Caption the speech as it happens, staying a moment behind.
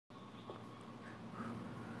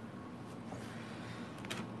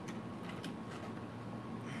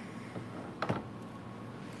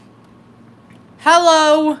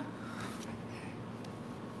Hello.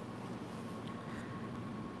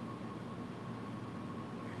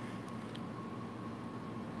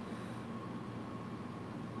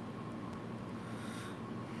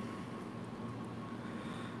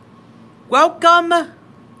 Welcome.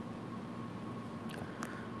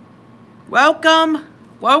 Welcome.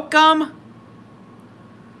 Welcome.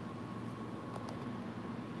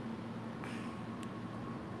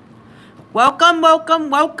 Welcome, welcome,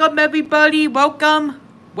 welcome everybody. Welcome.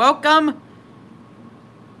 Welcome.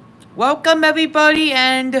 Welcome everybody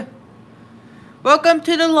and welcome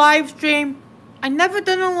to the live stream. I never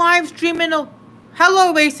done a live stream in a...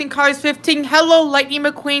 Hello Racing Cars 15. Hello Lightning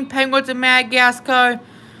McQueen, Penguins of Madagascar.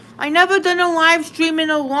 I never done a live stream in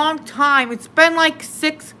a long time. It's been like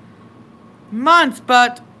 6 months,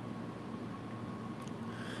 but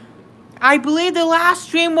I believe the last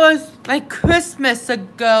stream was like Christmas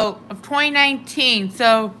ago of 2019.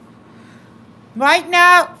 So right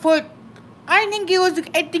now, I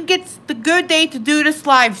think it's the good day to do this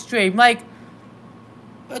live stream. Like,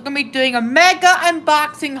 we're gonna be doing a mega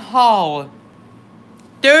unboxing haul.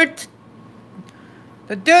 The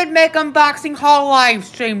third mega unboxing haul live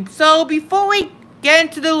stream. So before we get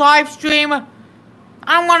into the live stream,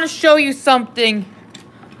 I want to show you something.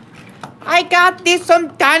 I got this from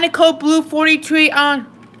Dynaco Blue 43 on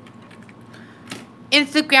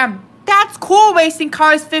Instagram. That's cool, Racing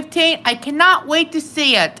Cars 15. I cannot wait to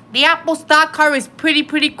see it. The Apple stock car is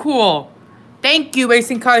pretty cool. Thank you,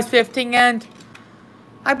 Racing Cars 15. And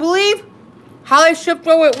I believe Holly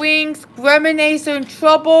Shipwell with wings, Gremlins are in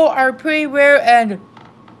trouble are pretty rare, and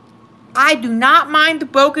I do not mind the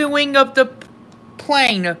broken wing of the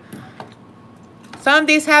plane. Some of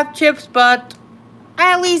these have chips, but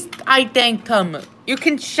at least I thanked him. You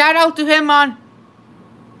can shout out to him on...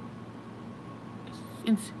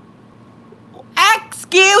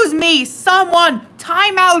 Excuse me! Someone!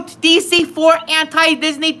 Time out DC4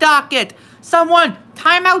 anti-Disney docket! Someone!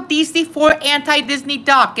 Time out DC4 anti-Disney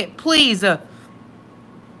docket, please!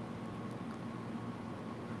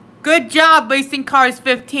 Good job, Racing Cars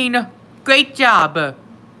 15. Great job.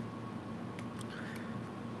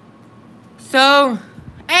 So,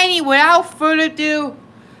 anyway, without further ado,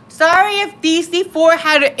 sorry if DC4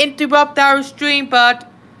 had to interrupt our stream,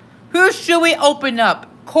 but who should we open up?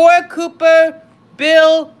 Cora Cooper,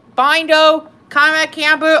 Bill, Bindo, Conrad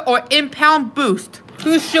Camber, or Impound Boost?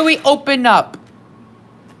 Who should we open up?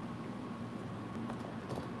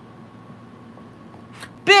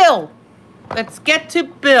 Bill! Let's get to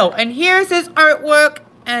Bill. And here's his artwork,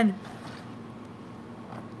 and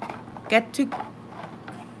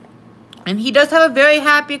and he does have a very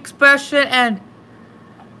happy expression, and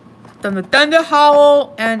the Thunder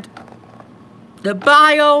Hollow, and the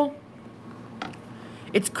bio.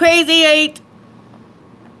 It's Crazy 8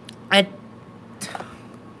 at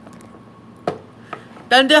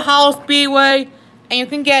Thunder Hollow Speedway, and you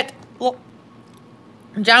can get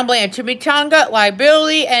John Bland, Chimichanga,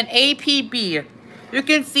 Liability, and APB. You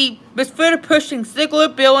can see Miss Fritter pushing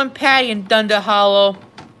Ziggler, Bill, and Patty in Thunder Hollow.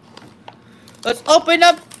 Let's open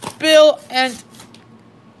up Bill and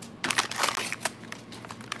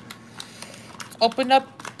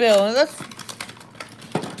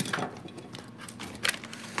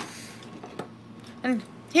and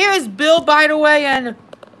here is Bill, by the way, and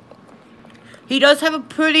he does have a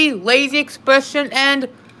pretty lazy expression, and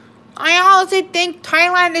I honestly think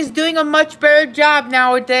Thailand is doing a much better job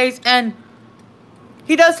nowadays, and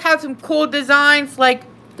he does have some cool designs like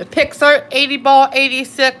the Pixar 80 Ball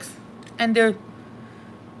 86, and they're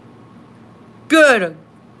good.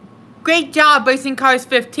 Great job, Racing Cars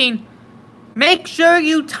 15. Make sure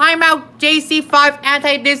you time out JC5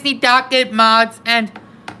 anti-Disney docket mods, and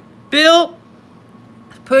Bill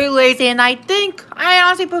is pretty lazy, and I think I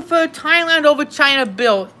honestly prefer Thailand over China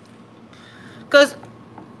Bill, because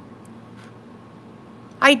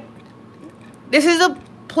this is a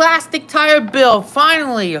plastic tire Bill,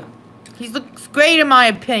 finally. He looks great in my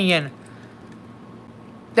opinion.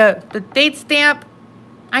 The date stamp,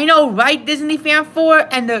 I know, right, Disney Fan 4?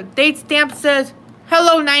 And the date stamp says,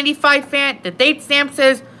 hello 95 fan. The date stamp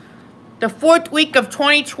says the 4th week of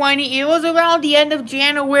 2020. It was around the end of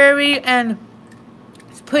January, and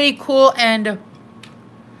it's pretty cool. And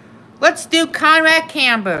let's do Conrad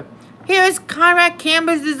Camber. Here's Conrad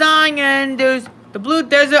Camber's design, and there's the Blue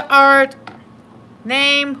Desert art,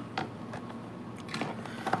 name,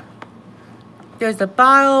 there's the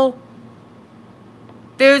bottle,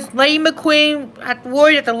 there's Lady McQueen at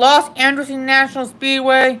the Los Angeles International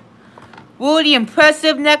Speedway, Woody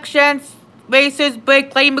impressive next-gen racers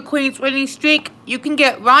break Lady McQueen's winning streak. You can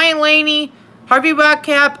get Ryan Laney, Harvey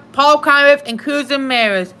Rockcap, Paul Conniff, and Cruz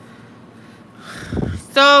Ramirez.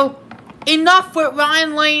 So, enough with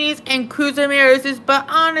Ryan Laney's and Cruz Ramirez's, but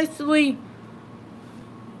honestly,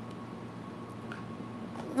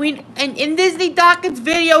 and in Disney Docket's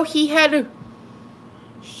video, he had to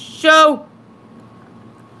show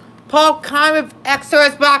Paul Conrad of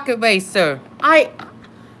XRS Rocket Racer. I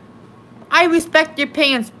respect your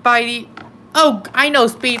opinion, Spidey. Oh, I know,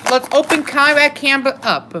 Speed. Let's open Conrad Camber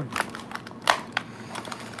up.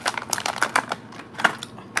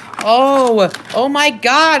 Oh my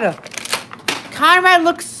God. Conrad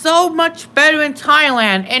looks so much better in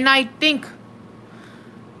Thailand, and I think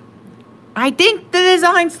the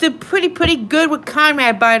designs did pretty good with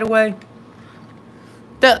Conrad, by the way.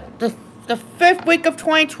 The 5th week of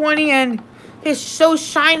 2020, and it's so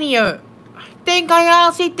shinier. I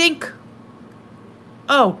honestly think.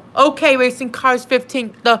 Oh, okay, Racing Cars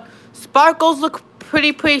 15. The sparkles look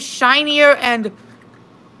pretty shinier, and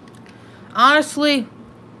honestly,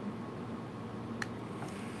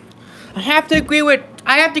 I have to agree with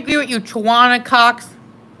you, Tawana Cox.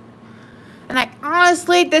 And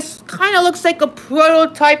honestly, this kind of looks like a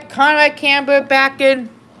prototype Conrad Camber back in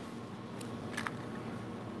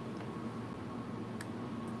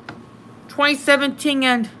 2017,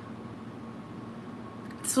 and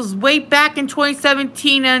this was way back in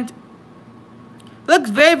 2017, and looks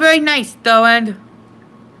very nice though, and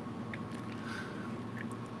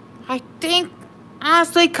I think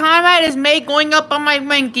honestly Conrad is going up on my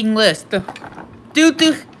ranking list due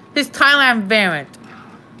to his Thailand variant.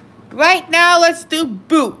 Right now, let's do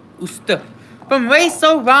Boost from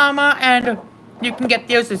Race-O-Rama, and you can get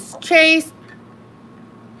there's this Chase.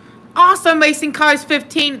 Awesome Racing Cars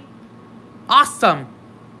 15. Awesome.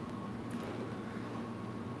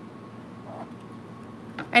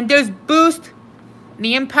 And there's Boost,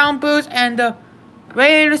 the Impound Boost, and the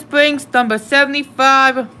Radiator Springs number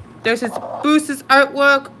 75. There's his Boost's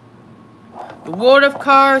artwork. The World of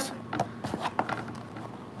Cars.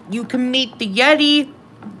 You can meet the Yeti.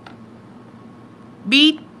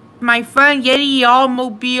 Meet my friend Yeti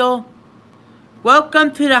Automobile.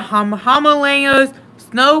 Welcome to the Himalayas.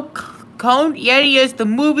 Snow Cone Yeti is the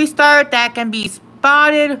movie star that can be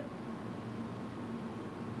spotted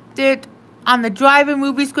on the drive-in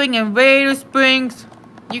movie screen in Radiator Springs.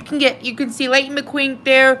 You can see Lightning McQueen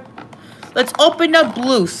there. Let's open up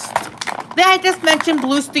Blues. Did I just mention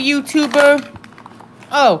Blues the YouTuber?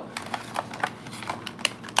 Oh.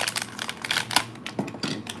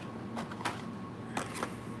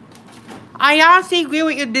 I honestly agree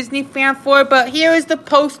with your Disney fan for it, but here is the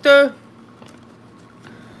poster.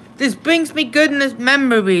 This brings me goodness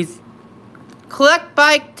memories. Collect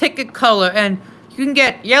by ticket color, and you can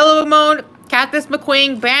get Yellow Ramon, Cactus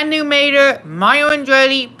McQueen, Brand New Mater, Mario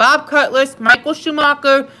Andretti, Bob Cutlass, Michael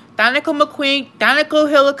Schumacher, Dinoco McQueen, Dinoco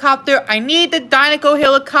Helicopter. I need the Dinoco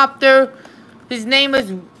Helicopter. His name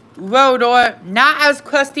is Rodor, not as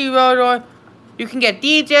crusty Rodor. You can get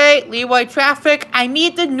DJ, Leroy Traffic. I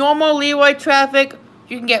need the normal Leroy Traffic.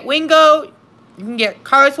 You can get Wingo. You can get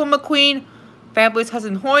Cars from McQueen, Fabulous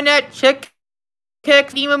Cousin Hornet, Chick,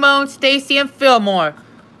 Steve Ramone, Stacy, and Fillmore.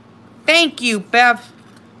 Thank you, Bev.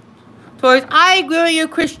 Toys. I agree with you,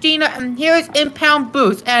 Christina. And here is Impound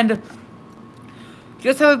Boost, and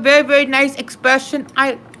just have a very nice expression.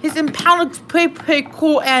 His Impound looks pretty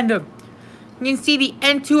cool, and you can see the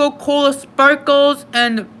N2O Cola sparkles,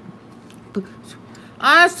 and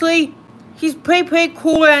honestly, he's pretty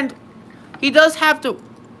cool, and he does have the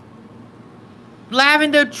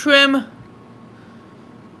lavender trim.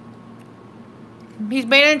 He's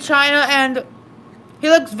made in China, and he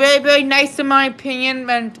looks very nice in my opinion.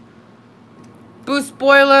 And Boost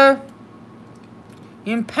spoiler,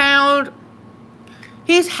 Impound.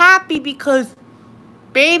 He's happy because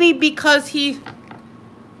he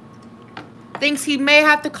thinks he may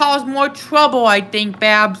have to cause more trouble. I think,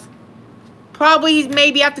 Babs. Probably he's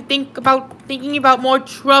maybe have to thinking about more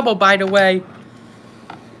trouble. By the way,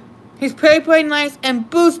 he's pretty nice, and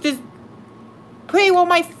Boost is one of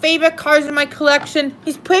my favorite cars in my collection.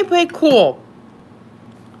 He's pretty cool.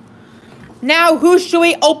 Now, who should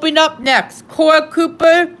we open up next? Cora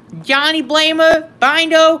Cooper, Johnny Blamer,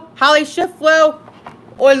 Bindo, Holly Shifwell,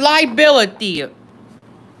 or Liability?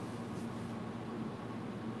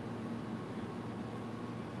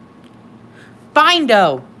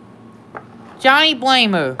 Bindo. Johnny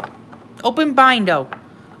Blamer. Open Bindo.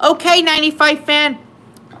 Okay, 95 fan.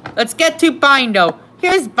 Let's get to Bindo.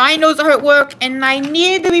 Here's Bindo's artwork, and I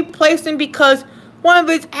needed to replace him because one of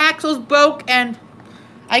his axles broke, and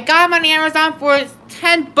I got him on Amazon for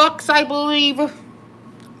 10 bucks, I believe.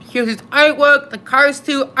 Here's his artwork, the Cars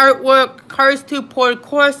 2 artwork, Cars 2 Port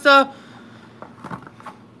Corsa.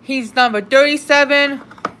 He's number 37.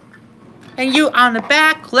 And you on the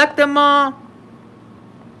back, collect them all.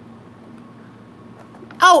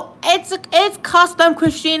 Oh, it's custom,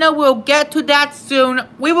 Christina. We'll get to that soon.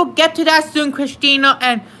 We will get to that soon, Christina.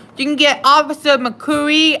 And you can get Officer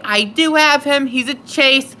McCurry. I do have him. He's a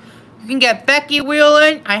chase. You can get Becky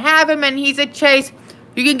Whelan. I have him, and he's a chase.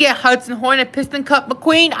 You can get Hudson Hornet Piston Cup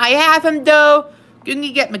McQueen. I have him, though. You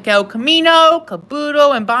can get Miguel Camino,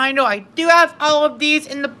 Cabuto, and Bino. I do have all of these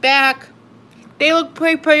in the back. They look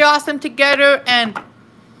pretty awesome together, and...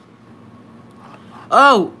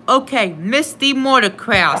 Oh, okay, Misty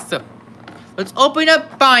Motocross. Let's open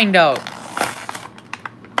up Bino.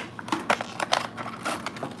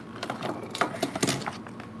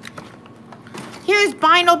 Here's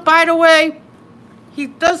Bino, by the way. He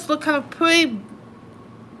does look kind of pretty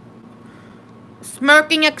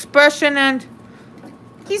smirking expression, and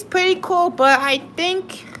he's pretty cool, but I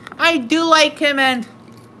think I do like him, and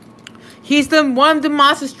he's one of the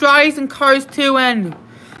Monstrosities in Cars 2, and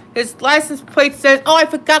his license plate says, oh, I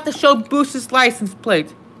forgot to show Bruce's license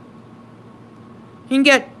plate. You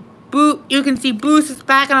can see Bruce's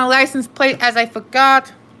back on a license plate, as I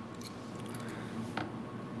forgot.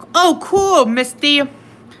 Oh, cool, Misty. I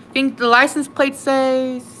think the license plate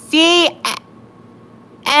says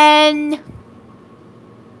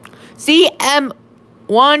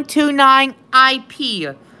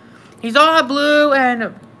CM129IP. He's all blue,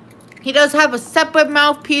 and he does have a separate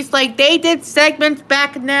mouthpiece. Like, they did segments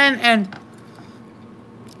back then, and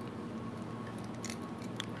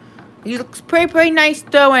he looks pretty nice,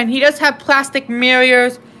 though, and he does have plastic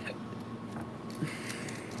mirrors.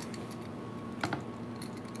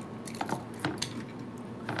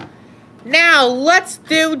 Now, let's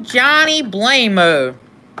do Johnny Blamer,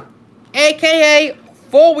 a.k.a.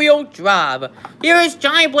 4-Wheel Drive. Here is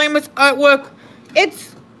Johnny Blamer's artwork. The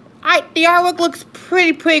artwork looks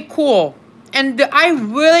pretty cool. And I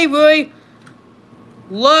really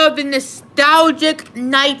love the nostalgic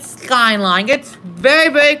night skyline. It's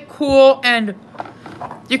very cool, and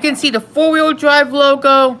you can see the 4-Wheel Drive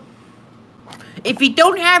logo. If you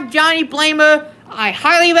don't have Johnny Blamer, I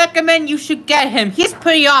highly recommend you should get him. He's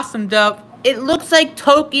pretty awesome, though. It looks like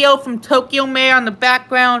Tokyo from Tokyo Mayor on the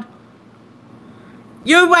background.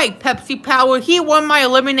 You're right, Pepsi Power. He won my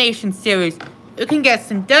elimination series. You can get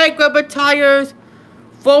synthetic rubber tires,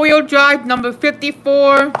 4-wheel drive number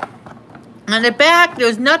 54. On the back,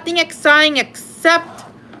 there's nothing exciting except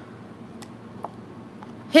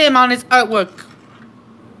him on his artwork.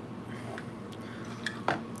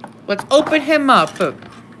 Let's open him up.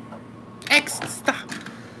 Stop.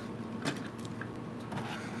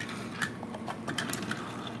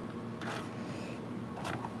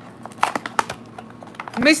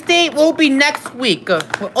 Misty will be next week.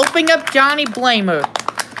 We're opening up Johnny Blamer.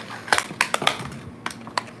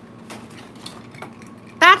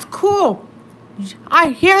 That's cool.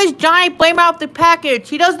 Here's Johnny Blamer out the package.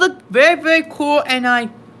 He does look very cool, and I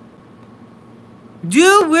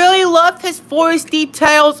do really love his forest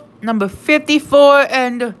details. Number 54,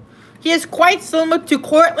 and he is quite similar to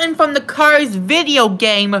Cortland from the Cars video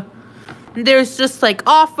game. There's just like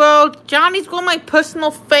off-road. Johnny's one of my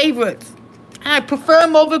personal favorites. And I prefer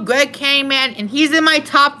him over Greg K-Man, and he's in my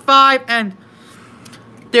top 5. And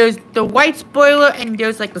there's the white spoiler, and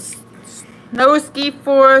there's like a snow ski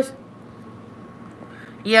force.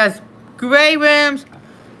 He has gray rims.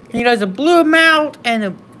 He does a blue mount and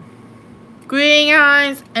a green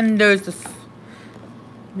eyes, and there's this.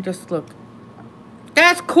 Let me just look.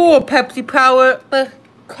 That's cool, Pepsi Power. The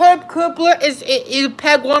curb coupler is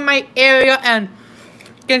pegged on my area, and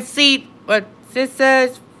you can see what this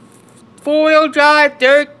says. 4-wheel drive,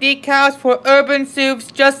 dirt decals for urban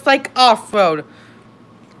SUVs, just like off-road.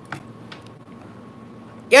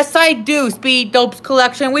 Yes, I do, Speedy Dopes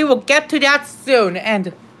Collection. We will get to that soon.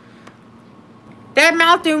 And that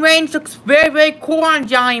mountain range looks very cool on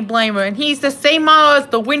Johnny Blamer. And he's the same model as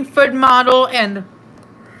the Winford model, and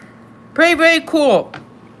very cool.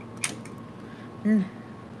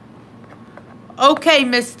 Okay,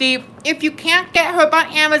 Misty, if you can't get Herb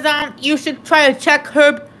on Amazon, you should try to check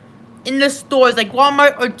Herb in the stores like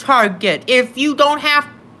Walmart or Target. If you don't have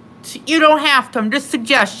to, you don't have to. I'm just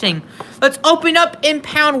suggesting. Let's open up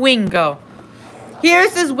Impound Wingo.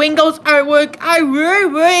 Here's his Wingo's artwork. I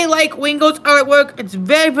really like Wingo's artwork. It's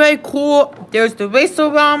very cool. There's the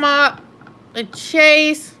Racerama, the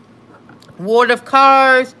Chase, World of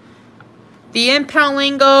Cars, the Impound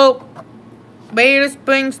Wingo, Radiator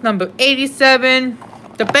Springs number 87.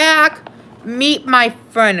 The back, meet my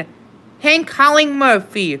friend Hank Colling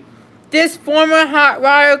Murphy. This former hot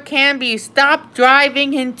rodder can be stopped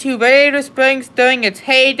driving into Radiator Springs during its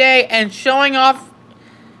heyday and showing off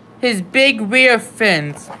his big rear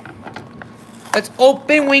fins. Let's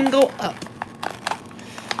open Wingo up.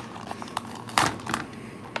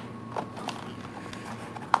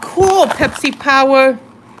 Cool, Pepsi Power.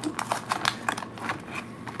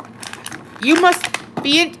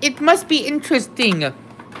 It must be interesting.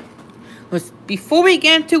 Before we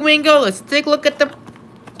get into Wingo, let's take a look at the...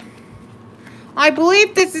 I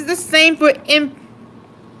believe this is the same for Impound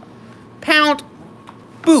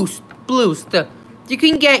Boost. You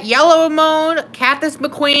can get Yellow Ramon, Cactus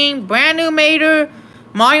McQueen, Brand New Mater,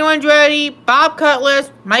 Mario Andretti, Bob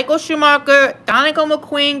Cutlass, Michael Schumacher, Donegal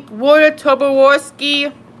McQueen, Warder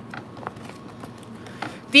Toborowski,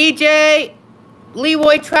 DJ,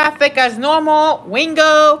 Leroy Traffic as normal,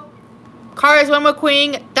 Wingo, Carswell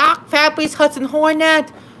McQueen, Doc Fabry's Hudson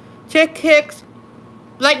Hornet, Chick Hicks,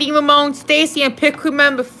 Lightning Ramon, Stacy, and pit crew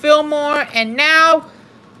member Fillmore. And now,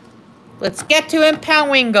 let's get to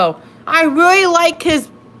Impound Wingo. I really like his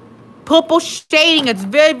purple shading. It's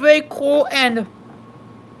very, very cool. And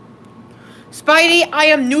Spidey, I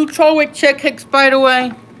am neutral with Chick Hicks, by the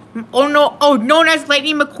way. Known as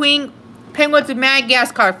Lightning McQueen, Penguins of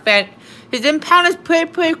Madagascar fan. His impound is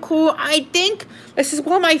pretty cool. I think this is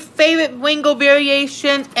one of my favorite Wingo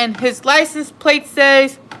variations, and his license plate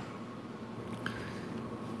says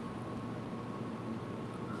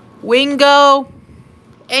Wingo,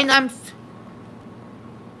 and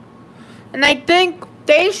I think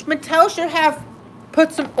Mattel should have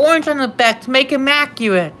put some orange on the back to make him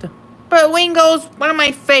accurate. But Wingo's one of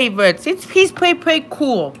my favorites. He's pretty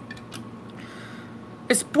cool.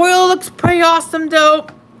 The spoiler looks pretty awesome though.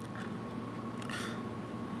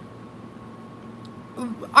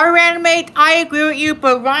 Our animate, I agree with you,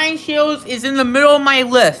 but Ryan Shields is in the middle of my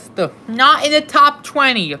list. Not in the top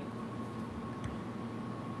 20.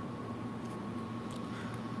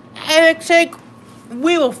 Eric Shake,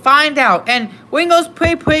 we will find out. And Wingo's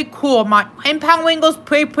pretty cool. My Impound Wingo's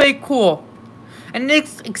pretty cool. And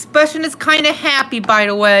this expression is kind of happy, by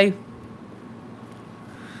the way.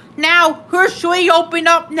 Now, who should we open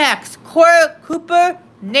up next? Cora Cooper,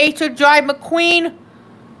 Nature Drive McQueen,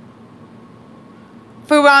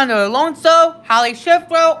 Fernando Alonso, Holly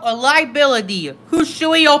Shifro, or Liability? Who should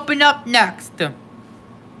we open up next?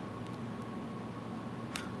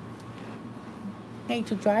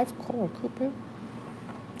 Nature Drive, Cora Cooper.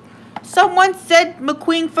 Someone said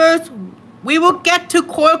McQueen first. We will get to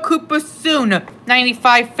Cora Cooper soon,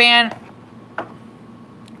 95 fan.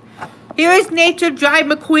 Here is Nature Drive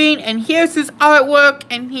McQueen, and here's his artwork,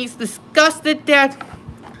 and he's disgusted that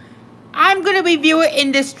I'm gonna review it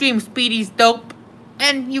in this stream. Speedy's dope,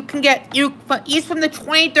 and you can get he's from the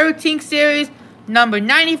 2013 series, number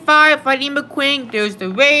 95. Lightning McQueen. There's the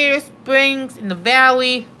Raider Springs in the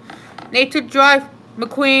Valley. Nature Drive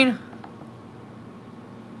McQueen.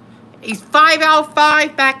 He's 5 out of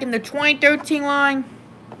 5 back in the 2013 line.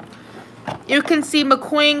 You can see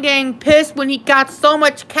McQueen getting pissed when he got so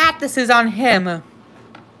much cactuses on him. You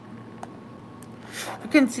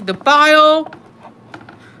can see the bio.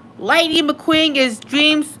 Lightning McQueen, his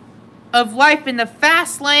dreams of life in the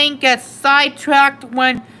fast lane gets sidetracked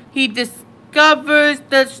when he discovers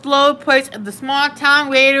the slow place of the small town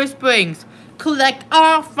Raider Springs. Collect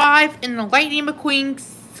all 5 in the Lightning McQueen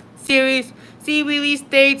series. See release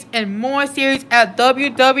dates and more series at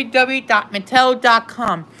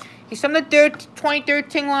www.mattel.com. He's from the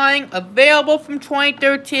 2013 line, available from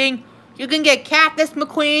 2013. You can get Cactus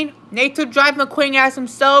McQueen, Nature Drive McQueen as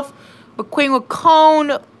himself, McQueen with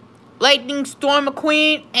Cone, Lightning Storm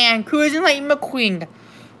McQueen, and Cruising Lightning McQueen.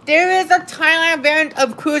 There is a Thailand variant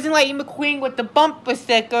of Cruising Lightning McQueen with the bumper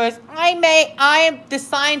stickers. I am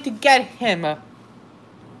deciding to get him.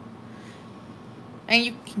 And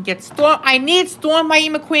you can get Storm. I need Storm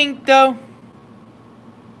Lightning McQueen though.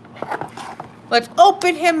 Let's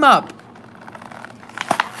open him up.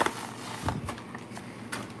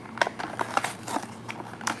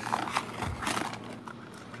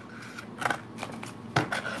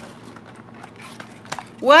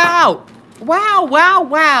 Wow.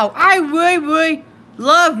 I really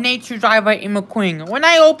love Nature Drive Lightning McQueen. When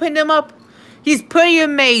I opened him up, he's pretty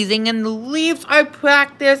amazing. And the leaves are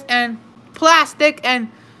plastic, and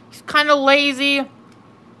he's kind of lazy.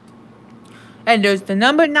 And there's the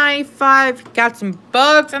number 95. Got some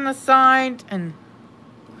bugs on the side. And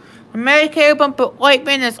the Medicaid bumper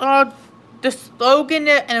ointment is all the slogan.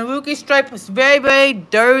 And the rookie stripe is very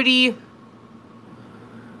dirty.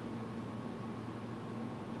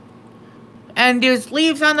 And there's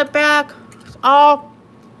leaves on the back. It's all.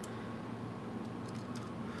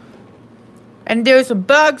 And there's some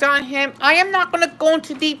bugs on him. I am not going to go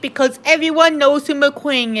into deep because everyone knows who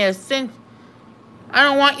McQueen is. Since I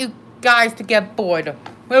don't want you guys to get bored.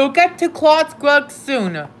 We'll get to Claude Scruggs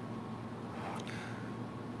soon.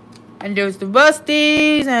 And there's the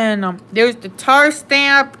Rusties, and there's the tar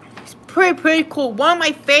stamp. It's pretty cool. One of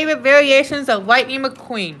my favorite variations of Lightning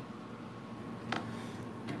McQueen.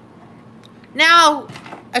 Now,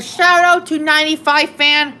 a shout out to 95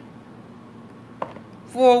 fan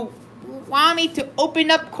for wanting me to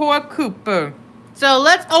open up Cora Cooper. So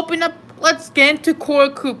let's get into Cora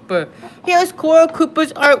Cooper. Here's Cora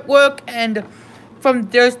Cooper's artwork, and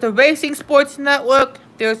there's the Racing Sports Network,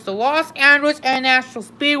 there's the Los Angeles International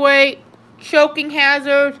Speedway, choking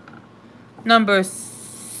hazard, number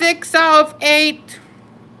 6 out of 8.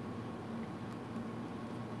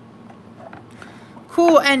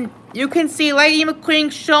 Cool, and you can see Lightning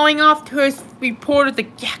McQueen showing off to his reporter the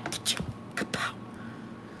kapow.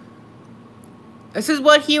 This is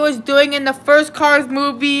what he was doing in the first Cars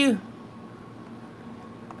movie.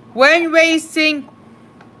 When racing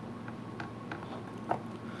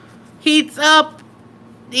heats up,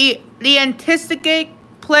 the Interstate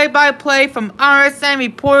play-by-play from RSN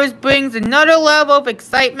reporters brings another level of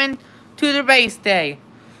excitement to the race day.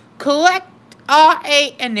 Collect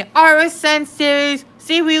R8 in the RSN series.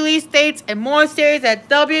 See release dates and more series at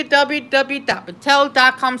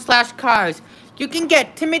www.mattel.com/cars. You can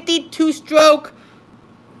get Timothy Two-Stroke,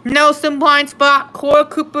 Nelson Blind Spot, Cora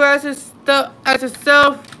Cooper as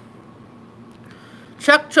herself,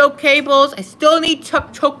 Chuck Choke Cables. I still need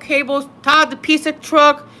Chuck Choke Cables, Todd the Piece of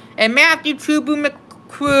Truck, and Matthew Trubu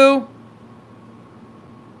McCrew.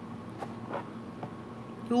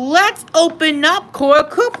 Let's open up Cora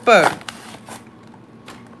Cooper.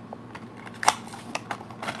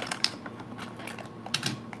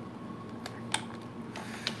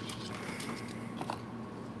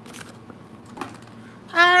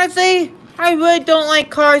 Honestly, I really don't like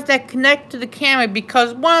cars that connect to the camera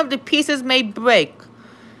because one of the pieces may break.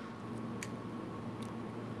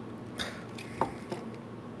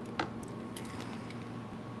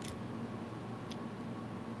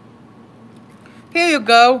 Here you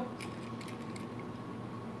go.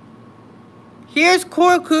 Here's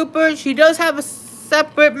Cora Cooper. She does have a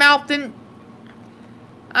separate mountain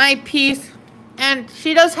eyepiece, and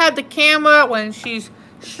she does have the camera when she's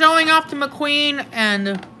showing off to McQueen, and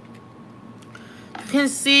you can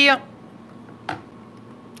see it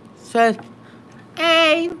says,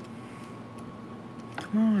 "Hey,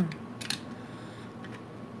 come on,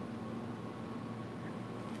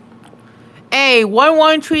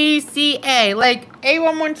 A113CA." Like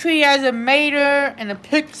A113 has a Mater and a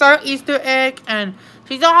Pixar Easter egg, and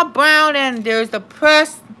she's all brown, and there's the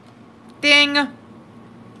press thing.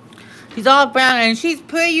 She's all brown, and she's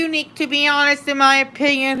pretty unique, to be honest, in my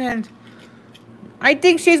opinion. And I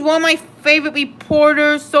think she's one of my favorite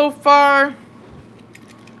reporters so far.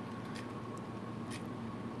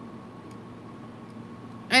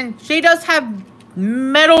 And she does have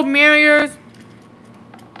metal mirrors.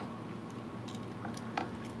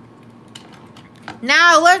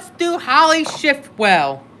 Now let's do Holly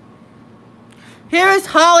Shiftwell. Here is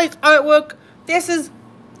Holly's artwork.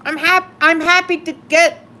 I'm happy to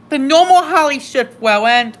get the normal Holly Shiftwell,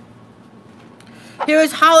 and here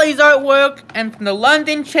is Holly's artwork, and from the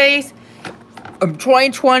London Chase of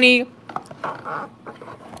 2020,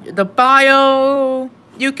 the bio,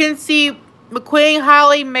 you can see McQueen,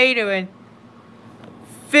 Holly, Mater, and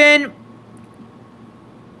Finn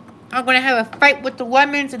are going to have a fight with the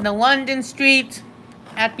Lemons in the London streets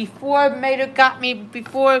before Mater got me,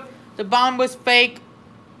 before the bomb was fake.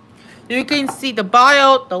 You can see the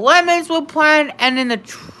bio, the Lemons will planned, and in the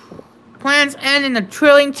plans end in a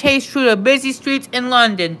thrilling chase through the busy streets in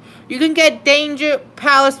London. You can get Danger,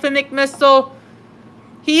 Palace, Finnick Missile.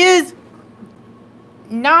 He is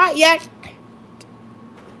not yet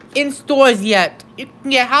in stores yet. You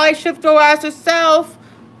can get Holly Shiftwell as herself.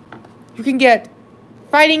 You can get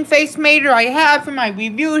Fighting Face Mater. I have him. I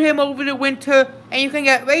reviewed him over the winter. And you can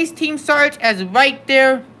get Race Team Sarge as right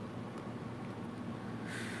there.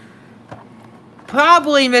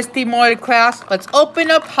 Probably Misty Motocross. Let's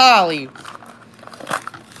open up Holly.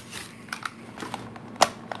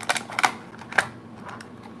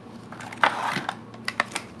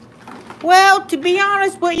 Well, to be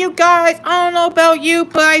honest with you guys, I don't know about you,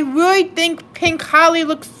 but I really think Pink Holly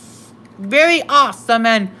looks very awesome,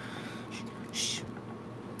 and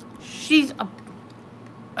she's a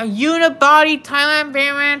unibody Thailand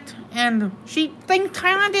variant, and she thinks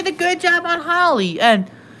Thailand did a good job on Holly,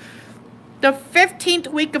 and the 15th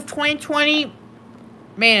week of 2020,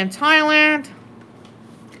 made in Thailand.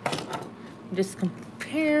 Just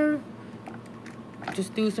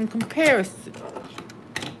do some comparison.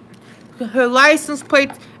 Her license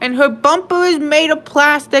plate and her bumper is made of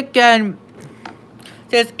plastic, and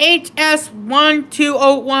says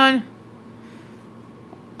HS1201.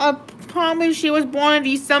 probably she was born on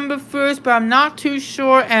December 1st, but I'm not too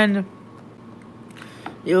sure. And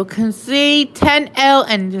you can see 10L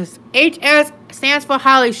and just HS stands for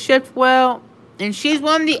Holly Shiftwell. And she's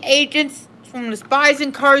one of the agents from the Spies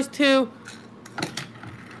in Cars 2.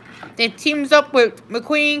 That teams up with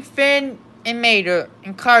McQueen, Finn, and Mater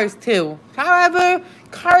in Cars 2. However,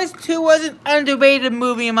 Cars 2 was an underrated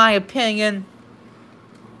movie in my opinion.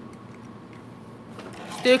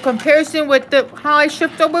 The comparison with the Holly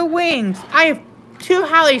Shiftwell with Wings. I have 2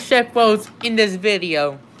 Holly Shiftwells in this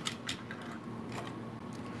video.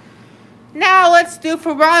 Now let's do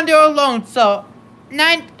Fernando Alonso.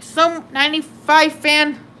 Some 95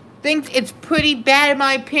 fan thinks it's pretty bad in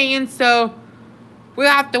my opinion, so we'll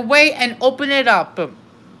have to wait and open it up.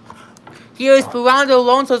 Here's Fernando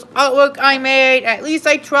Alonso's artwork I made. At least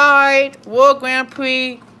I tried. World Grand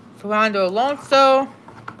Prix. Fernando Alonso.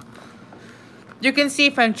 You can see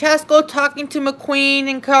Francesco talking to McQueen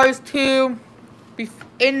in Cars 2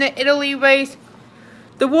 in the Italy race.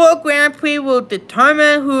 The World Grand Prix will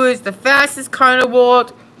determine who is the fastest car in the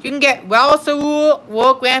world. You can get Raul Sarul,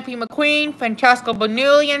 World Grand Prix McQueen, Francesco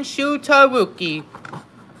Bonelli, and Shu Taruki.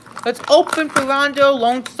 Let's open Fernando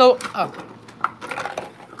Alonso up.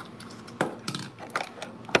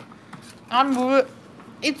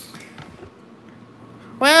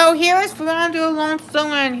 Well, here is Fernando Alonso,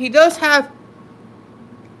 and he does have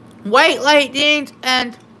white lightnings,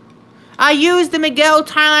 and I used the Miguel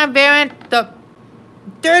Thailand variant the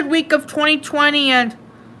 3rd week of 2020, and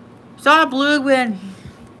saw blue when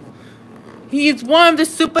he's one of the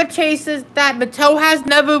super chases that Mattel has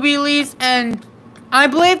never released, and I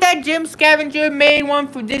believe that Jim Scavenger made one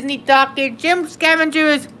for Disney Docket. Jim Scavenger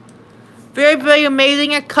is very, very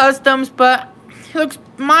amazing at customs, but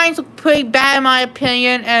mine look pretty bad in my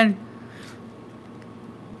opinion, and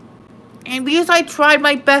these I tried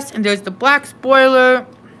my best, and there's the black spoiler.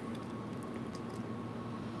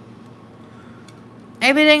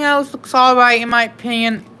 Everything else looks alright in my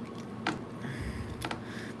opinion.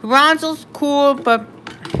 Ronzo's cool, but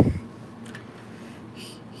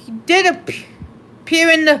he did appear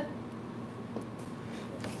in the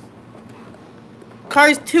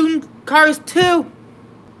Cars 2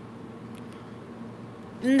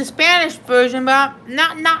 in the Spanish version, but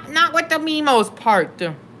not with the Mimos part.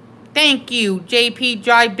 Thank you, JP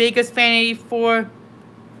Drive biggest fan 84.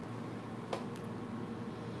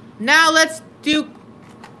 Now let's do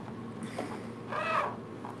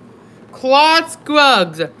Claude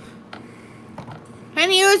Scruggs.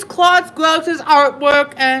 And here's Claude Scruggs'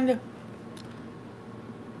 artwork, and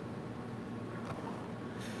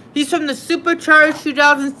he's from the Supercharged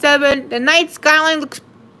 2007. The night skyline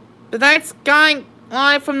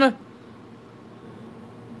from the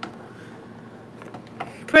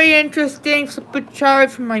pretty interesting.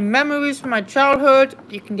 Supercharged from my memories from my childhood.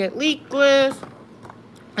 You can get leakless.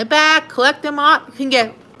 The back, collect them up. You can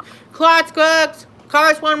get Claude Scruggs,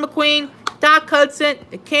 Cars 1 McQueen, Doc Hudson,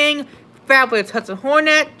 The King, Fabulous Hudson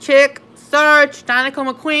Hornet, Chick, Sarge, Danica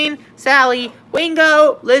McQueen, Sally,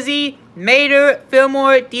 Wingo, Lizzie, Mater,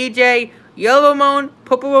 Fillmore, DJ, Yellow Ramon,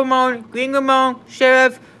 Purple Ramon, Green Ramon,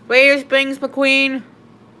 Sheriff, Raider Springs McQueen,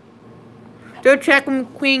 Dirt Track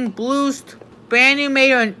McQueen, Bluest, Brand New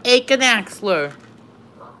Mater, and Aiken Axler.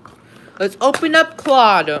 Let's open up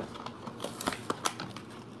Claude.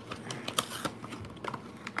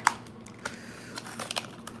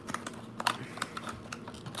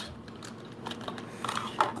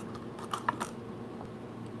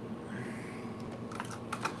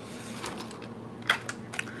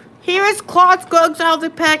 Here is Claude Scruggs out of the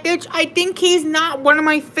package. I think he's not one of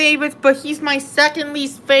my favorites, but he's my second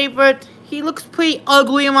least favorite. He looks pretty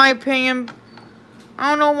ugly in my opinion.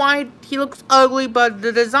 I don't know why he looks ugly, but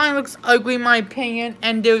the design looks ugly in my opinion.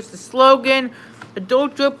 And there's the slogan,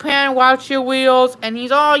 "Adult Japan, watch your wheels," and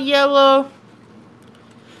he's all yellow.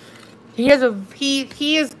 He is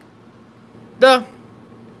the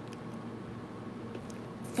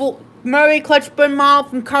full Murray Clutchburn model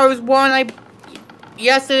from Cars 1.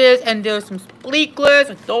 Yes, it is, and there's some leakless,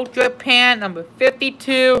 Adult Japan, number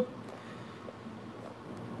 52.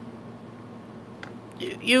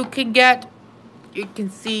 You can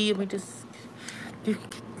see, let me just,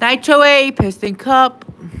 Nitro A, Piston Cup.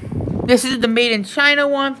 This is the Made in China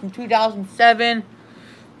one from 2007.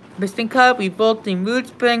 Piston Cup, Revolting Root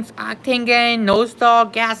Springs, Octane Gain, No Stall,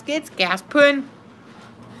 Gaskets, Gas Pun,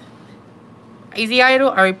 Easy Idle,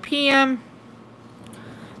 RPM.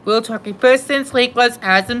 Will Turkey Pistons, leakless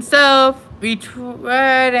as himself,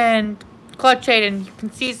 retread and clutch aid, and you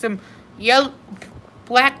can see some yellow,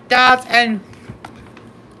 black dots, and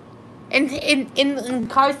in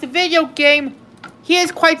Cars the video game, He is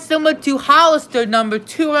quite similar to Hollister number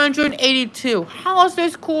 282.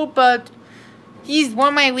 Hollister's cool, but he's one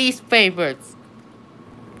of my least favorites.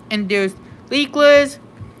 And there's leakless,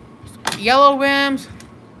 yellow rims,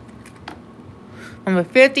 number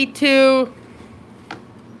 52.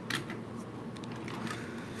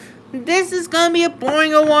 This is gonna be a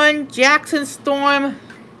boring one. Jackson Storm,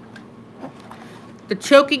 the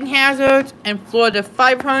choking hazards, and Florida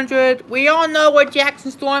 500. We all know what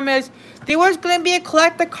Jackson Storm is. There was gonna be a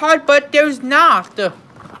collector card, but there's not.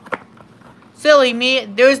 Silly me.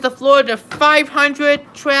 There's the Florida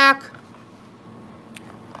 500 track.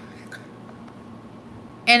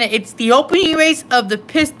 And it's the opening race of the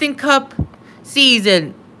Piston Cup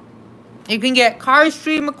season. You can get Carter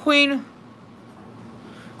Street McQueen,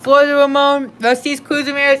 Florida Ramon, Rusty's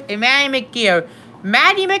Cruiser Mirrors, and Maddie McGear.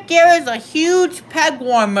 Maddie McGear is a huge peg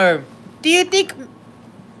warmer. Do you think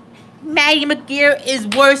Maddie McGear is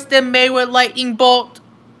worse than Mayweather Lightning Bolt?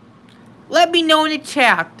 Let me know in the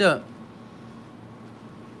chat.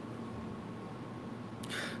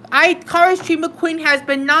 Carter Street McQueen has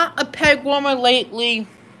been not a peg warmer lately.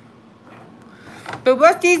 But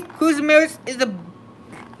Rusty's Cruiser Mirrors is a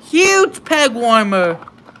huge peg warmer.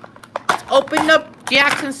 Let's open up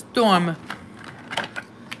Jackson Storm.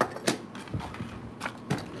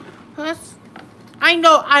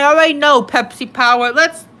 I already know Pepsi Power.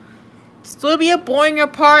 Let's still be a boring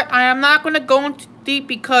part. I am not going to go into deep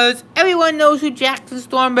because everyone knows who Jackson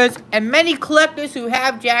Storm is, and many collectors who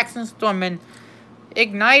have Jackson Storm. And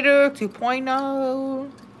Igniter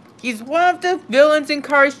 2.0. He's one of the villains in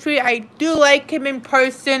Carter Street. I do like him in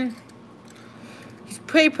person. He's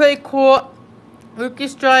pretty cool.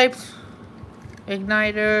 Lucas Stripes.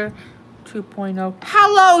 Igniter 2.0.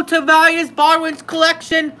 Hello to Various Baldwin's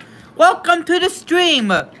collection. Welcome to the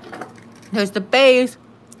stream. There's the base.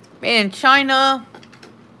 Made in China.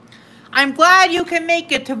 I'm glad you can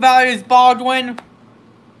make it to Various Baldwin.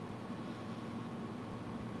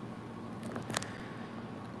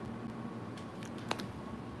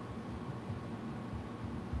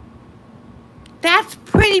 That's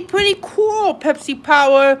pretty cool, Pepsi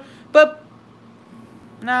Power. But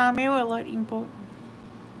nah, maybe a lightning bolt.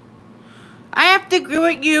 I have to agree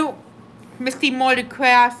with you, Misty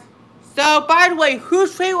Mordecraft. So, by the way, who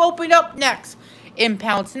should we open up next?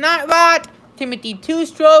 Impound Snotrot, Timothy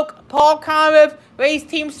Two-Stroke, Paul Conriff, Race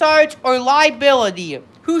Team Sarge, or Liability?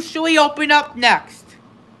 Who should we open up next?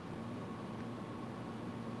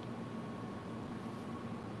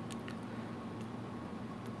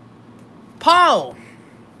 Paul.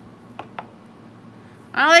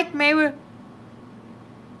 I like maybe.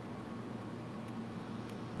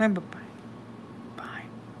 Remember,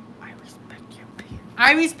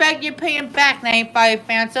 I respect your opinion back, 95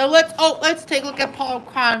 fans. So let's take a look at Paul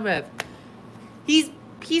Conriff. He's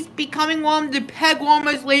becoming one of the peg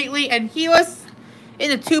warmers lately, and he was in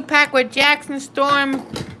a 2-pack with Jackson Storm.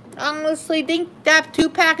 Honestly, think that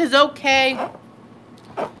 2-pack is okay.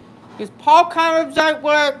 Because Paul Conriff's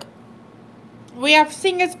artwork, we have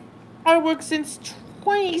seen his artwork since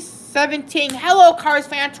 2017. Hello, Cars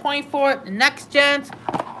Fan 24, the next gen.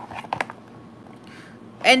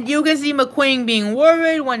 And you can see McQueen being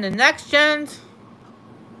worried when the next gens.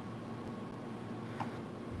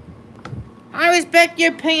 I respect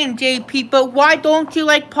your opinion, JP, but why don't you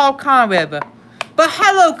like Paul Conriff? But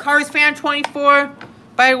hello, Cars Fan 24.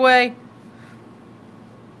 By the way,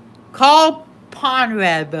 Carl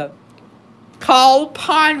Conriff.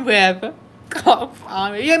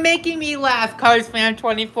 You're making me laugh, Cars Fan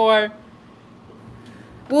 24.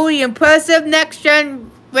 Really impressive next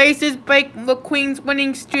gen races break McQueen's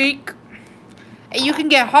winning streak. And you can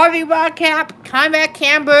get Harvey Rodcap, Conrad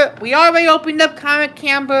Camber. We already opened up Conrad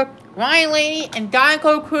Camber, Ryan Laney, and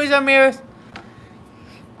Dinoco Cruz Ramirez.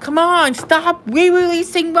 Come on, stop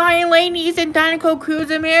re-releasing Ryan Laney's and Dinoco Cruz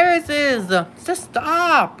Ramirez's. Just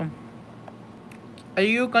stop. Are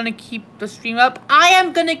you gonna keep the stream up? I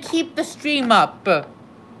am gonna keep the stream up.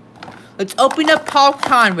 Let's open up Paul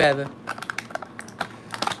Conriff.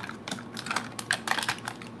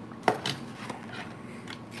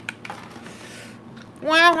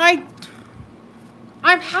 Well,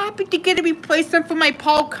 I'm happy to get a replacement for my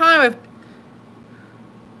Paul Conriff.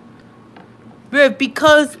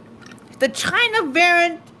 Because the China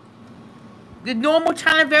variant, the normal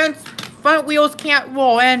China variant's front wheels can't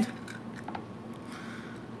roll, and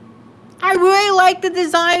I really like the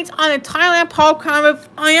designs on the Thailand Paul Conriff.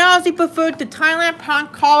 I honestly prefer the Thailand Paul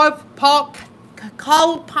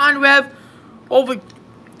Conriff over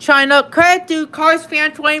China. Credit to Cars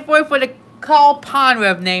Fan 24 for the Paul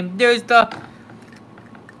Conriff name. There's the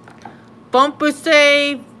Bumper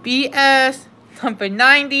Save, BS, number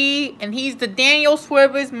 90, and he's the Daniel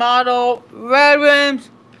Swervers model. Red rims.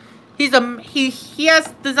 He has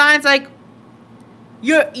designs like.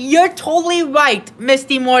 You're totally right,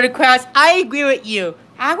 Misty Mordecraft. I agree with you.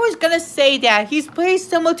 I was gonna say that he's pretty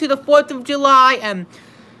similar to the 4th of July and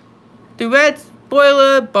the red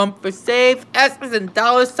spoiler, bumper safe, S's and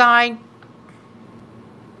dollar sign.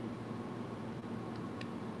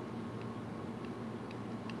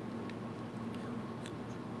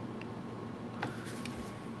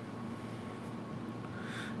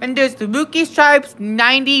 And there's the Rookie Stripes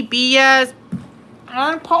 90 BS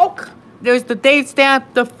on Polk. There's the date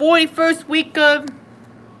stamp, the 41st week of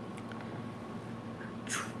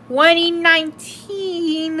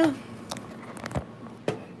 2019.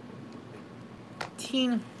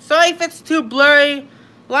 Sorry if it's too blurry.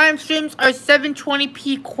 Live streams are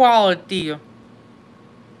 720p quality.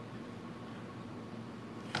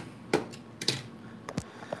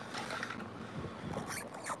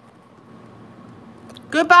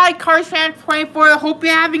 Goodbye, Cars Fan 24. I hope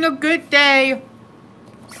you're having a good day.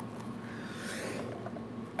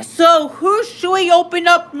 So, who should we open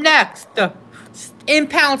up next?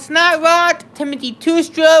 Impound Snot Rod, Timothy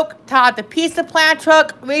Two-Stroke, Todd the Pizza Plant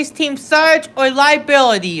Truck, Race Team Sarge, or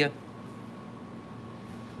Liability?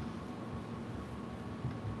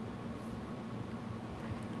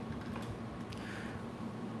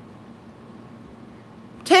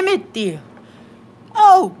 Timothy.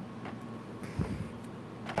 Oh.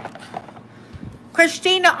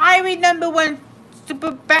 Christina, I remember when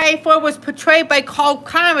Super Bad 4 was portrayed by Carl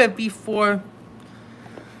Conrad before.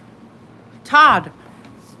 Todd,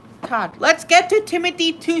 let's get to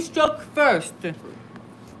Timothy Two-Stroke first.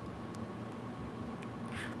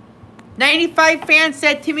 95 fans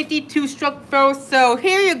said Timothy Two-Stroke first, so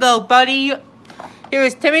here you go, buddy. Here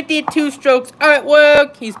is Timothy Two-Stroke's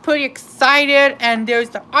artwork. He's pretty excited, and there's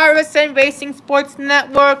the RSN Racing Sports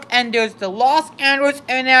Network, and there's the Los Angeles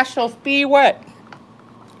International Speedway.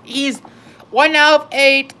 He's 1 out of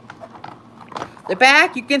 8. The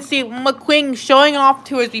back, you can see McQueen showing off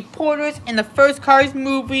to his reporters in the first Cars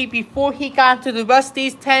movie before he got to the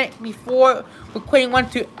Rusty's tent, before McQueen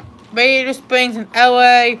went to Radiator Springs in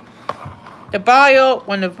LA. The bio,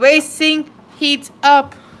 when the racing heats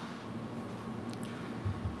up.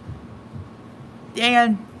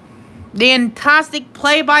 And the fantastic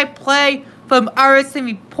play-by-play from RSN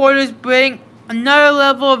reporters bring another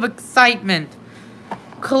level of excitement.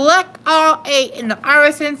 Collect all 8 in the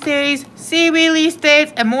RSN series, see release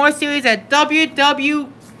dates, and more series at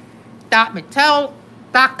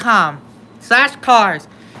www.mattel.com/cars.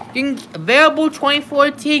 Available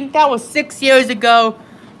 2014, that was 6 years ago.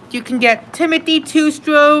 You can get Timothy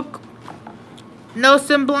Two-Stroke,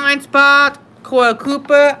 Nelson Blind Spot, Cora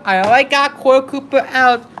Cooper. I already got Cora Cooper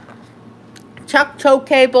out. Chuck Choke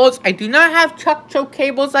Cables. I do not have Chuck Choke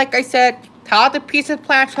Cables, like I said. Todd the Pizza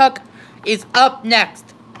Plant Truck is up next.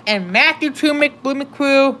 And Matthew Trumick, Blue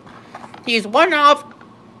McCrew, he is 1 off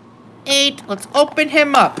 8. Let's open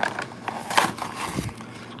him up.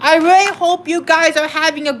 I really hope you guys are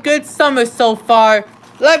having a good summer so far.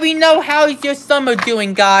 Let me know how is your summer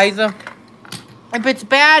doing, guys. If it's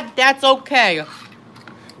bad, that's okay.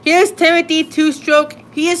 Here's Timothy Two-Stroke.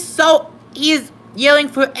 He is yelling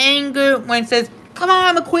for anger when it says, "Come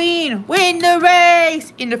on, McQueen, win the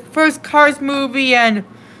race!" in the first Cars movie, and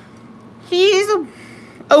he's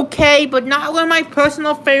okay, but not one of my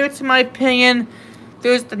personal favorites in my opinion.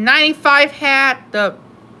 There's the 95 hat, the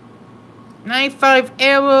 95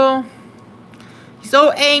 arrow. He's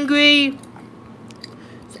so angry.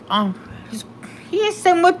 He is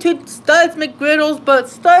similar to Studs McGriddles, but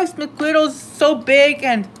Studs McGriddles is so big,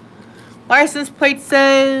 and license plate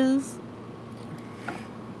says...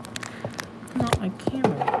 Not my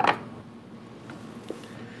camera.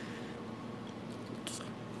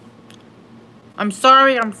 I'm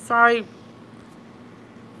sorry.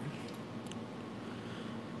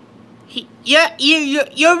 Yeah,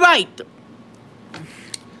 you're right.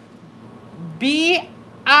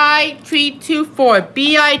 BI324.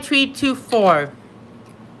 BI324.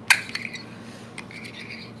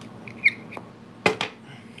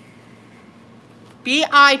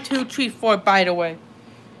 BI234, by the way.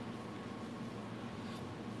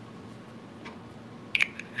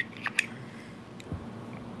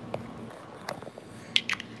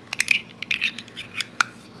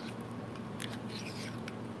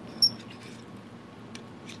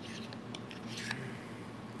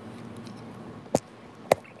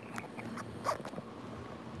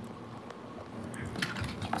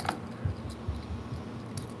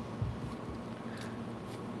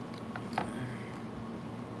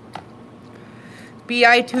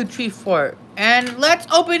 BI234. And let's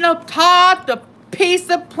open up Todd the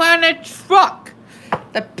Pizza Planet truck.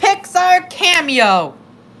 The Pixar cameo.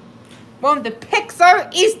 One of the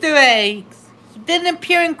Pixar Easter eggs. He didn't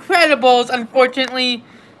appear in Incredibles, unfortunately.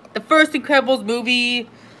 The first Incredibles movie. You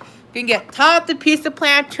can get Todd the Pizza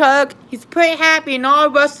Planet truck. He's pretty happy and all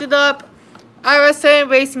rusted up. RSN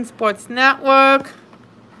Racing Sports Network.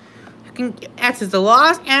 You can access the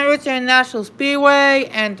Los Angeles International Speedway,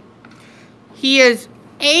 and he is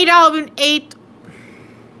 8 out of 8.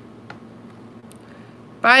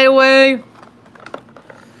 By the way,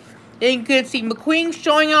 you can see McQueen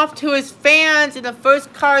showing off to his fans in the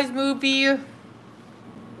first Cars movie,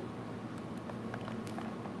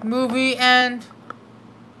 and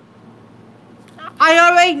I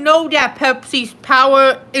already know that Pepsi's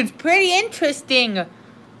power is pretty interesting.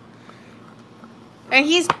 And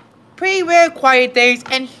he's pretty rare quiet days,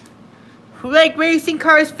 and like Racing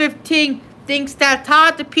Cars 15 thinks that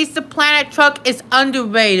Todd the Pizza Planet truck is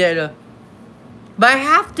underrated. But I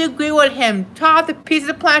have to agree with him. Todd the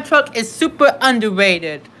Pizza Planet truck is super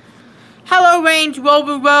underrated. Hello Range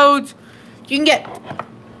Rover Roads. You can get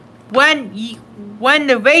when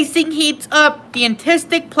the racing heats up, the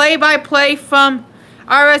Interstate play-by-play from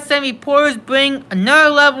RSN reporters bring another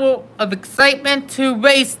level of excitement to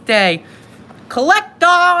race day. Collect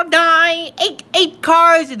all 8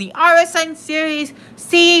 cars in the RSN series,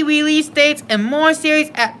 see release dates and more series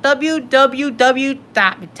at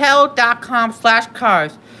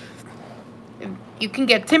www.mattel.com/cars. You can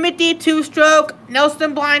get Timothy Two-Stroke,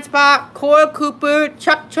 Nelson Blindspot, Cora Cooper,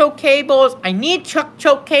 Chuck Choke Cables. I need Chuck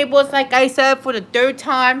Choke Cables, like I said, for the 3rd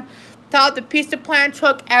time. Todd the Pizza Planet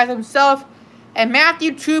truck as himself, and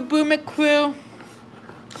Matthew True Boom Crew.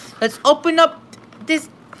 Let's open up this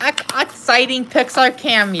exciting Pixar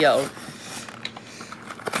cameo.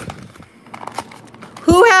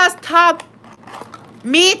 Who has top?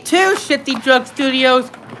 Me too, Shitty Drug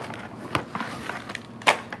Studios.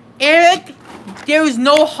 Eric, there is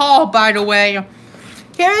no haul, by the way.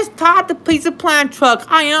 Here is Todd the Pizza Planet truck.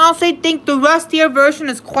 I honestly think the rustier version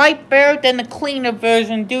is quite better than the cleaner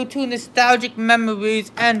version due to nostalgic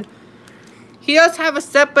memories, and he does have a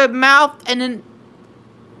separate mouth and an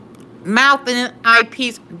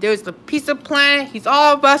eyepiece. There's the Pizza Planet. He's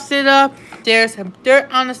all rusted up. There's some dirt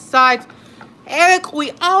on the sides. Eric,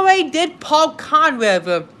 we already did Paul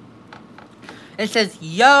Conriver. It says,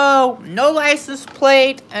 yo, no license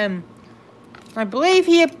plate, and I believe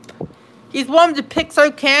he's one of the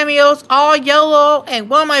Pixar cameos, all yellow, and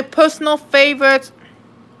one of my personal favorites.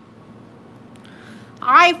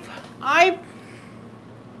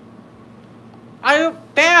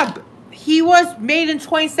 Bab. He was made in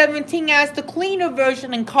 2017 as the cleaner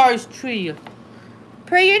version in Cars 3.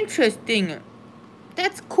 Pretty interesting.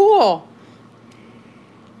 That's cool.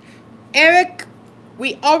 Eric,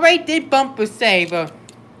 we already did Bumper Saver.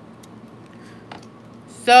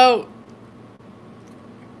 So,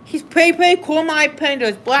 he's pretty cool in my opinion.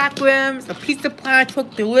 There's black rims, a Pizza Planet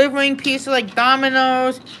truck delivering pizza like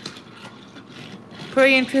Domino's.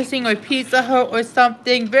 Pretty interesting, or Pizza Hut or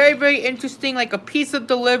something. Very interesting, like a pizza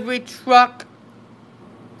delivery truck.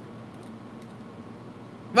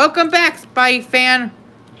 Welcome back, Spidey fan.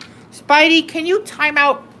 Spidey, can you time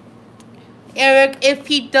out Eric if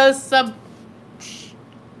he does some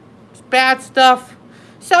bad stuff?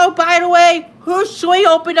 So, by the way, who should we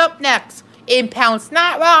open up next? Impound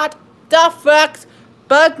Snot Rod, Duff Rex,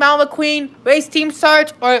 Bug Mal McQueen, Race Team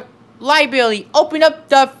Sarge, or Liability? Open up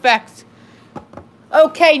Duff Rex.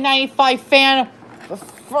 Okay, 95 fan.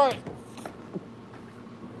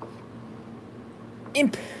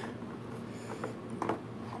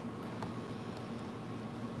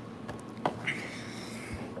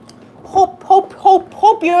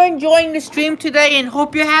 Hope you're enjoying the stream today, and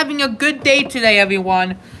hope you're having a good day today,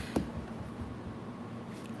 everyone.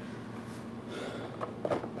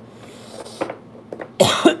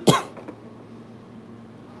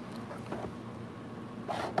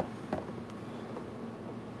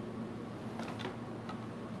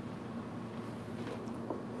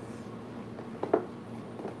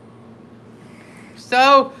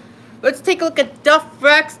 So, let's take a look at Duff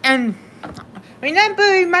Rex, and remember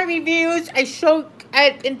in my reviews, I showed,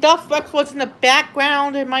 and Duff Rex was in the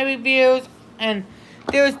background in my reviews, and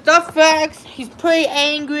there's Duff Rex. He's pretty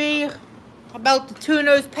angry about the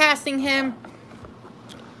tuners passing him.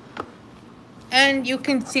 And you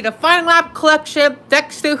can see the Final Lap Collection,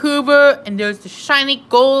 Dexter Hoover, and there's the shiny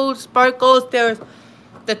gold sparkles. There's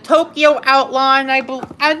the Tokyo outline. I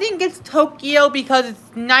think it's Tokyo because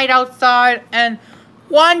it's night outside. And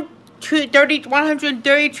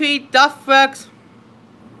 133 Duff Rex.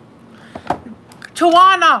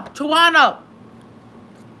 Tawana.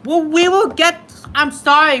 Well, we will get. I'm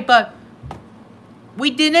sorry, but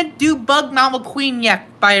we didn't do Bug Mount McQueen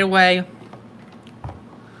yet, by the way.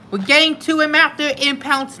 We're getting to him after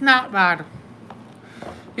Impound Snot Rod.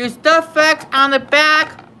 Here's the effects on the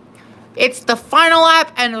back. It's the final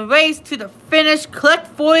lap and the race to the finish. Collect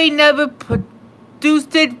 40 never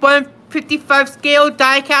produced 155 scale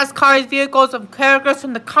diecast cars, vehicles, of characters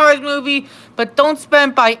from the Cars movie, but don't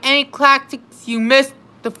spend by any classics you missed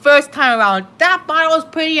the first time around. That model is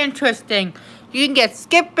pretty interesting. You can get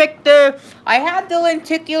Skip Victor. I have the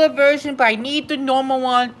lenticular version, but I need the normal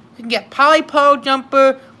one. You can get Polly Pole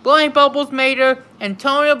Jumper, Blowing Bubbles Mater,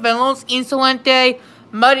 Antonio Veloz Insolente,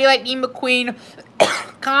 Muddy Lightning McQueen,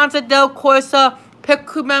 Conza Del Corsa, Pit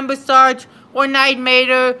Crew Member Sarge, or Night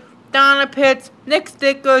Mater, Donna Pitts, Nick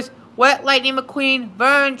Stickers, Wet Lightning McQueen,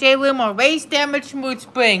 Vern J. Lim, or Race Damage Mood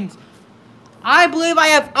Springs. I believe I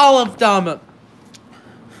have all of them.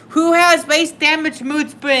 Who has Race Damage Mood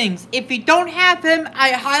Springs? If you don't have him,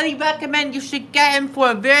 I highly recommend you should get him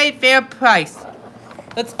for a very fair price.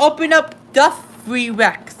 Let's open up Duff Free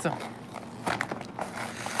Rex.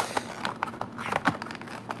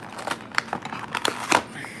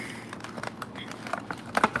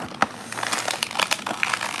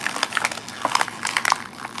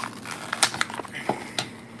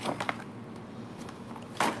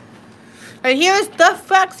 And here's Duff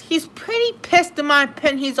Rex. He's pretty pissed in my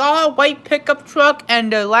opinion. He's all white pickup truck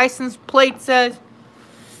and the license plate says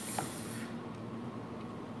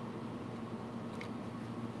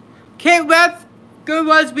Kid Rev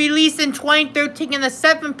was released in 2013 in a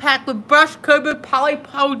 7-pack with brush curber, poly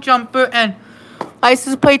pole jumper, and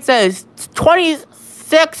license plate says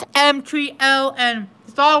 26M3L, and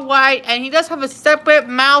it's all white, and he does have a separate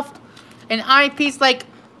mouth and eyepiece. Like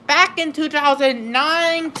back in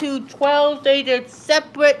 2009 to 12, they did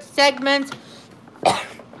separate segments.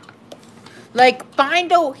 Like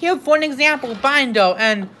Bindo, here for an example, Bindo,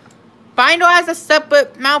 and Bindo has a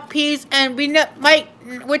separate mouthpiece, and we know, like,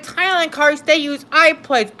 with Thailand cars, they use eye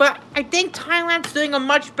plates, but I think Thailand's doing a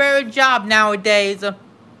much better job nowadays.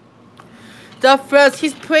 Duff Rex,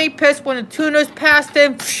 he's pretty pissed when the tuners passed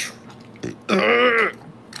him.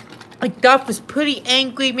 Like, Duff is pretty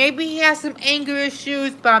angry. Maybe he has some anger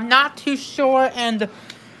issues, but I'm not too sure. And the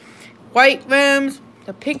white rims,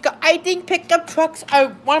 the pickup. I think pickup trucks are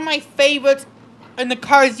one of my favorites in the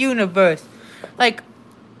Cars universe. Like,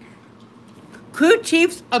 crew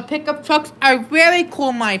chiefs of pickup trucks are very cool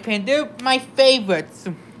in my opinion. They're my favorites.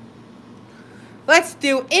 Let's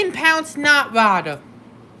do Impound Snot Rod.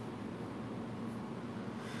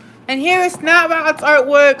 And here is Snot Rod's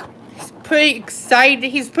artwork. He's pretty excited.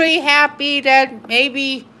 He's pretty happy that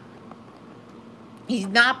maybe he's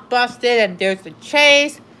not busted. And there's the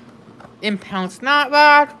chase. Impound Snot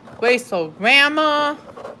Rod. Race-O-Rama.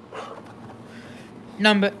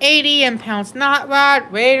 Number 80, Impound Snot Rod.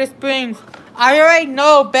 Raider Springs. I already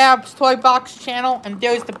know Bab's Toy Box channel. And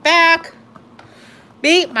there's the back.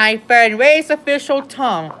 Meet my friend race official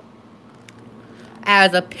Tom.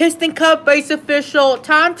 As a Piston Cup race official,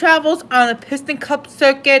 Tom travels on the Piston Cup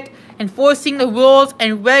circuit, enforcing the rules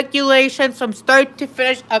and regulations from start to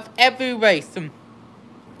finish of every race.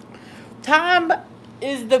 Tom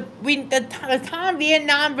is the Tom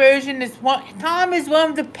Vietnam version is one. Tom is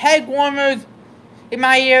one of the peg warmers in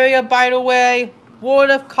my area, by the way.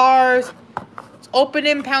 World of Cars. Let's open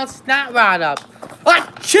Impound Snot Rod up.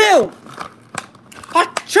 Achoo!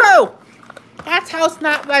 Achoo! That's how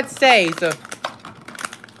Snot Rod says.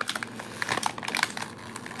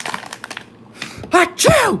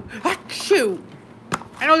 Achoo! Achoo!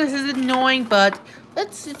 I know this is annoying, but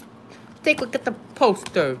let's just take a look at the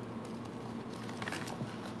poster.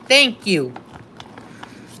 Thank you.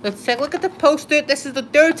 Let's take a look at the poster. This is the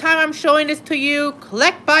third time I'm showing this to you.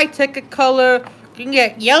 Collect by ticket color. You can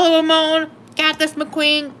get Yellow Ramon, Cactus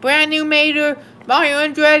McQueen, Brand New Mater, Mario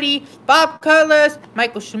Andretti, Bob Cutlass,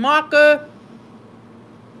 Michael Schumacher,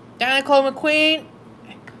 Danica McQueen,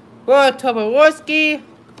 Roy Toborowski,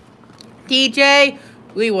 DJ,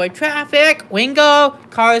 Leroy Traffic, Wingo,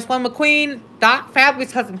 Cars 1 McQueen, Doc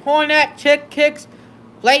Fabulous Cousin Hornet, Chick Kicks,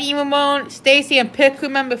 Lady Ramon, Stacy, and Pit Crew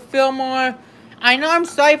Member Fillmore. I know I'm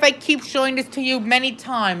sorry if I keep showing this to you many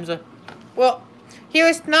times. Well, here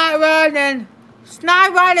is Snot Rod, and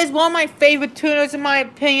Snot Rod is one of my favorite tuners in my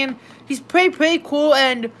opinion. He's pretty cool,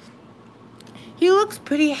 and he looks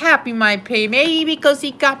pretty happy in my opinion. Maybe because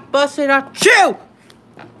he got busted out. Chew!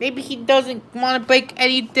 Maybe he doesn't want to break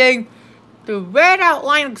anything. The red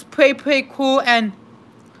outline looks pretty cool, and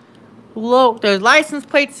look, the license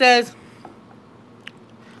plate says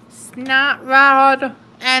Snot Rod,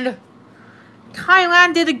 and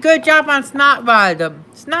Thailand did a good job on Snot Rod.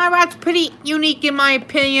 Snot Rod's pretty unique in my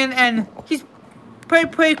opinion, and he's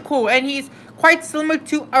pretty cool, and he's quite similar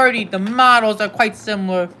to Artie. The models are quite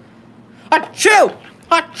similar. Achoo!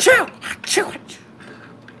 Achoo! Achoo! Achoo!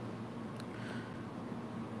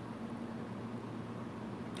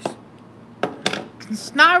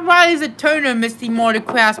 It's not right as a Turner, Misty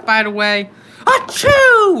Motocross, by the way.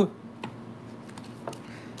 Achoo!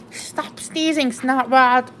 Stop sneezing,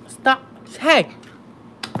 Snotrod. Stop. Hey.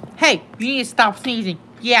 Hey, you need to stop sneezing.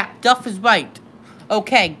 Yeah, Duff is right.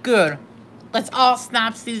 Okay, good. Let's all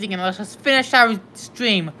stop sneezing and let's just finish our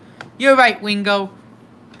stream. You're right, Wingo.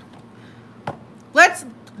 Let's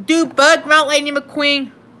do Bug Mount Lightning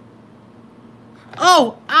McQueen.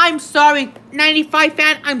 Oh, I'm sorry. 95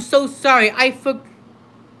 fan, I'm so sorry. I forgot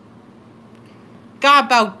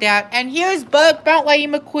about that. And here's Bug Mount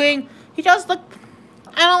Lightning McQueen. He does look...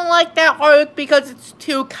 I don't like that arc because it's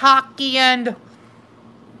too cocky and...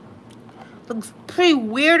 looks pretty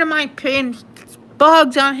weird in my opinion. It's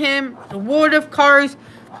bugs on him. The World of Cars,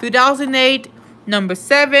 2008, number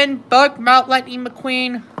 7, Bug Mount Lightning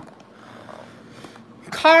McQueen.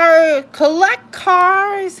 Collect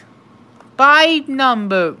cars by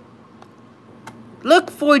number.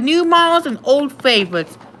 Look for new models and old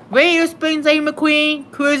favorites. Radio Springs Lightning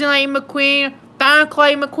McQueen, Cruising Lightning McQueen, Dinoco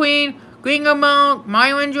Lightning McQueen, Green Ramon,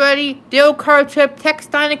 Mario Andretti, Dale Car Trip, Tex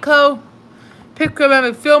Dinoco, Pick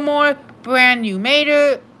Remember Fillmore, Brand New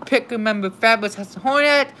Mater, Pick Remember Fabulous Hudson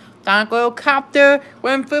Hornet, Dinoco Helicopter,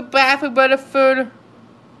 Winford, Bradford, Rutherford.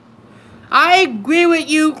 I agree with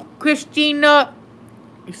you, Christina.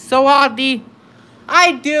 You're so oddly.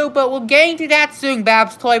 I do, but we'll get into that soon,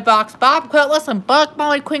 Bab's Toy Box. Bob Cutlass and Buck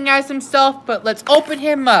Molly Quinn as himself, but let's open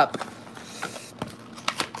him up.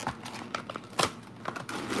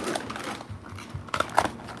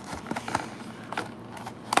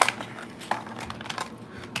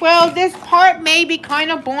 Well, this part may be kind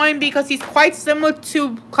of boring because he's quite similar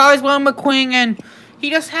to Carswell McQueen and he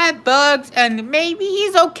just had bugs and maybe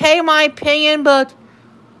he's okay in my opinion, but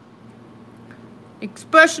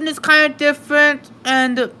expression is kind of different.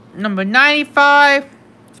 And number 95,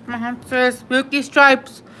 sponsors, Spooky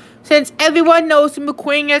Stripes. Since everyone knows who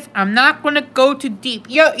McQueen is, I'm not going to go too deep.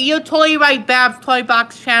 You're totally right, Bab's Toy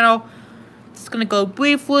Box channel. Just going to go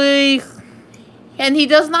briefly. And he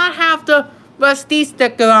does not have the Rusty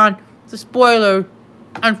sticker on. It's a spoiler,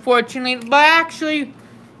 unfortunately. But actually,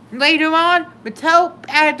 later on, Mattel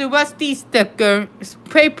added the Rusty sticker. It's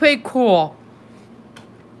pretty cool.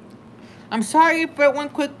 I'm sorry if it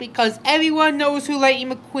went quick because everyone knows who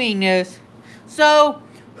Lightning McQueen is. So,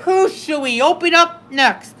 who should we open up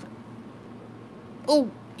next?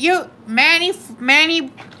 Oh, Manny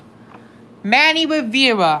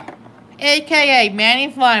Rivera, aka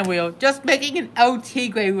Manny Flywheel, just making an El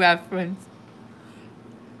Tigre reference.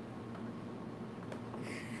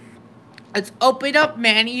 Let's open up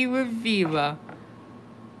Manny Rivera.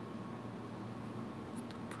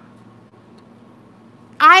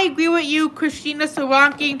 I agree with you, Christina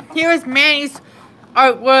Soranki. Here's Manny's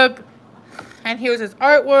artwork. And here's his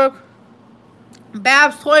artwork.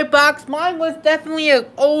 Bab's Toy Box. Mine was definitely an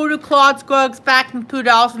older Claude Scruggs back in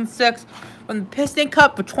 2006. From the Piston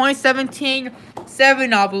Cup for 2017.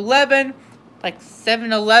 7 of 11. Like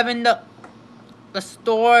 7-Eleven, the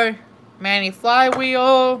store. Manny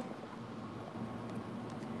Flywheel.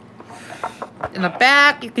 In the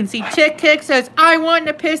back, you can see Chick Kick says, "I won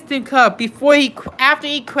the Piston Cup" after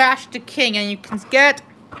he crashed the King, and you can get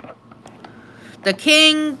the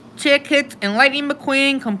King, Chick Hicks, and Lightning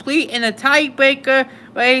McQueen complete in a tiebreaker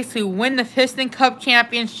race to win the Piston Cup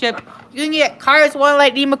Championship. You can get Cars 1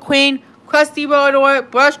 Lightning McQueen, Krusty Rodor,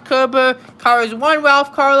 Brush Kerber, Cars 1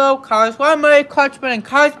 Ralph Carlo, Cars 1 Murray Clutchman, and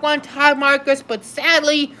Cars 1 Todd Marcus, but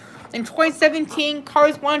sadly, in 2017,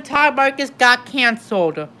 Cars 1 Todd Marcus got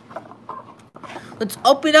cancelled. Let's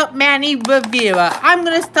open up Manny Rivera. I'm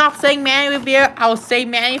going to stop saying Manny Rivera. I'll say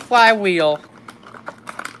Manny Flywheel.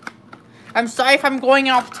 I'm sorry if I'm going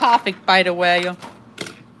off topic, by the way.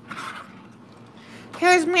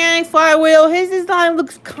 Here's Manny Flywheel. His design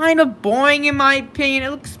looks kind of boring in my opinion.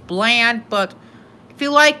 It looks bland, but if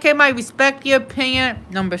you like him, I respect your opinion.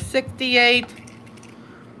 Number 68.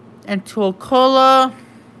 And Tuacola.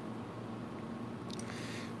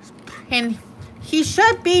 And he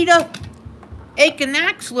should be the Aiken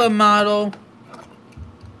Axler model.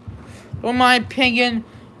 In my opinion,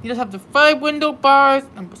 you just have the 5 window bars.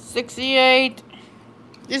 Number 68.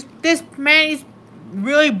 This man is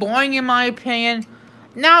really boring in my opinion.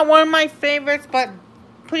 Not one of my favorites, but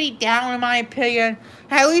pretty down in my opinion.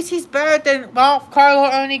 At least he's better than Ralph Carlo,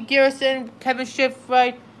 Ernie Garrison, Kevin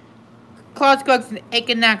Shifray, Claude Scruggs, and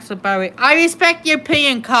Aiken Axler, by the way. I respect your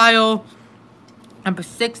opinion, Kyle. Number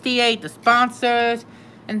 68, the sponsors.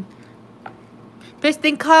 And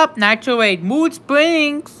Piston Cup, Natural Aid, Mood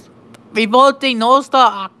Springs, Revolting, No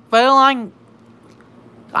Star, Octane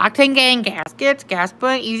Gang, Gaskets,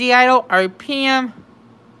 Gasper, Easy Idol, RPM.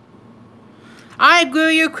 I agree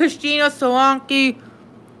with you, Christina Solanke,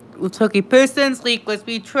 Utuki Pistons, Leakless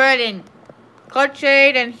Be Treading, Clutch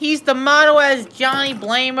Aid, and he's the model as Johnny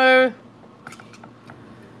Blamer.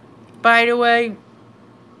 By the way.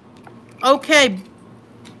 Okay.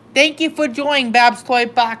 Thank you for joining Bab's Toy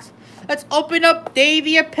Box. Let's open up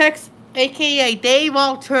Davey Apex, aka Dave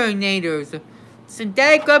Alternators.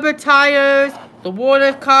 Synthetic rubber tires, the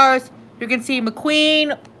water cars. You can see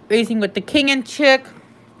McQueen racing with the King and Chick.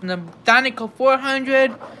 The Dinoco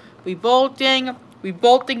 400.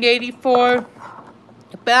 Revolting 84.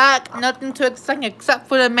 The back, nothing too exciting except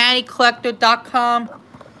for the MannyCollector.com.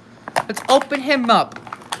 Let's open him up.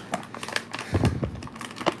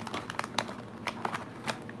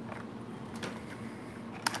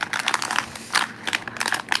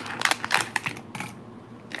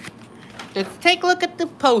 Let's take a look at the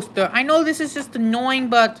poster. I know this is just annoying,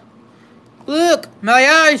 but look, my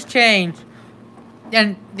eyes changed.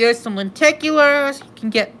 And there's some lenticulars. You can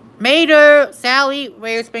get Mater, Sally,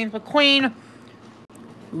 Raider Spain's McQueen,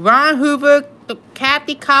 Ron Hoover, the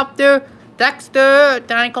Kathy Copter, Dexter,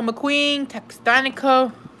 Dinoco McQueen, Tex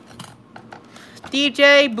Dinoco,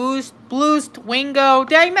 DJ, Bluest, Wingo.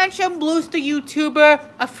 Did I mention Bluest the YouTuber?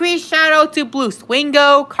 A free shout out to Bluest,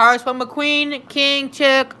 Wingo, Cars from McQueen, King,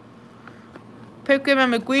 Chick, Pickram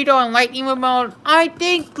and McGuido, and Lightning Remote. I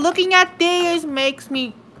think looking at these makes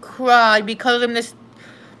me cry because of this.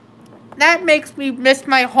 That makes me miss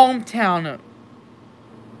my hometown.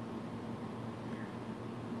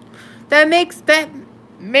 That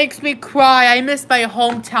makes me cry. I miss my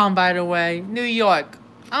hometown, by the way, New York.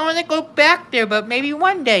 I want to go back there, but maybe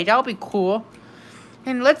one day. That'll be cool.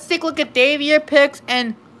 And let's take a look at Davey picks.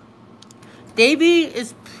 And Davey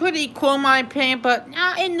is pretty cool in my opinion, but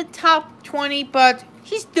not in the top 20, but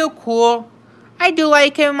he's still cool. I do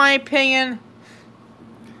like him in my opinion.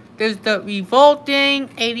 There's the Revolting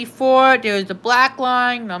 84. There's the Black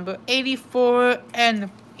Line number 84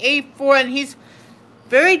 and 84, and he's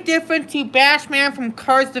very different to Bashman from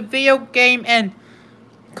Cars the video game. And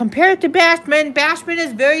compared to Bashman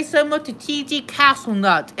is very similar to TG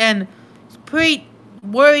Castlenut, and it's pretty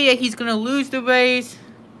worried that he's gonna lose the race.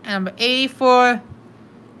 And number 84,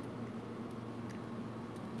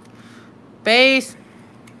 base,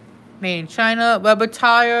 made in China, rubber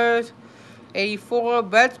tires. 84,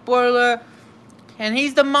 red spoiler, and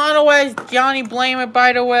he's the model as Johnny Blamer,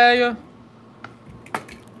 by the way.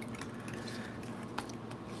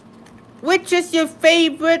 Which is your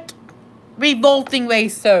favorite Revolting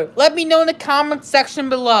racer? Let me know in the comment section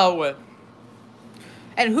below.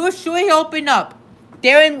 And who should we open up?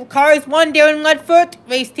 Cars 1, Darren Ledford,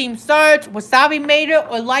 Race Team Sarge, Wasabi Mater,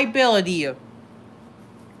 or Liability?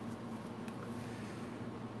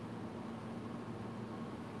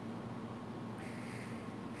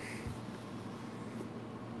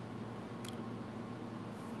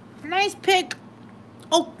 Nice pick.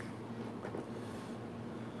 Oh.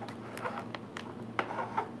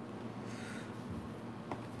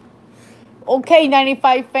 Okay,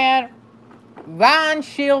 95 fan. Ron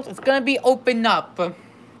Shields is going to be opened up.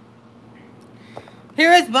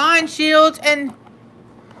 Here is Ron Shields, and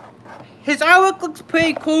his artwork looks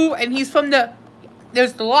pretty cool, and he's from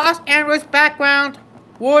there's the Los Angeles background,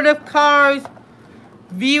 World of Cars,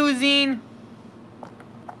 Viewzine.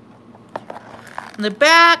 In the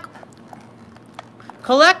back,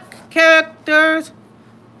 collect characters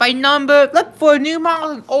by number. Look for new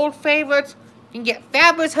models and old favorites. You can get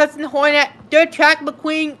Fabulous Hudson Hornet, Dirt Track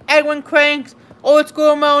McQueen, Edwin Cranks, Old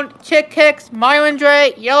School Ramon, Chick Hicks, Myron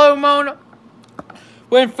Dre, Yellow Ramon,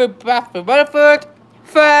 Winfred Bradford Rutherford,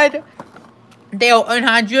 Fred, Dale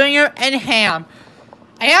Earnhardt Jr., and Ham.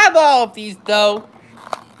 I have all of these though.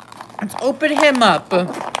 Let's open him up.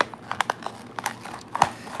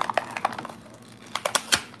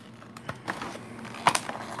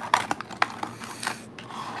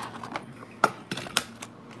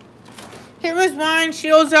 Here is Ryan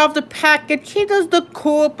Shields out of the package. He does look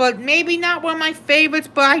cool, but maybe not one of my favorites,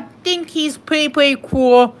 but I think he's pretty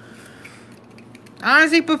cool. I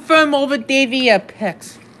honestly prefer him over Davey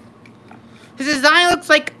picks. His design looks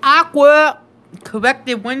like aqua,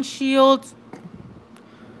 corrected windshields,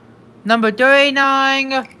 number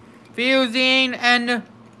 39, fusing, and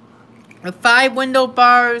the 5 window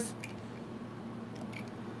bars.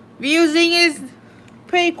 Fusing is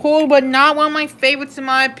pretty cool, but not one of my favorites in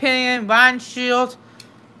my opinion. Ron Shields,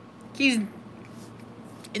 he's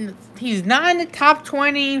not in the top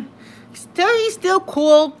 20. He's still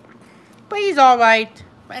cool, but he's all right.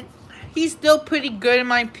 he's still pretty good in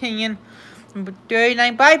my opinion. Number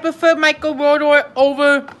 39, but I prefer Michael Rodor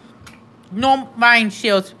over Ryan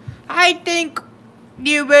Shields. I think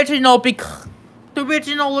the original, because the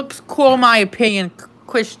original looks cool in my opinion.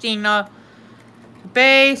 Christina.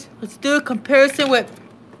 Base. Let's do a comparison with.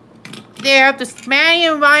 They have the Manny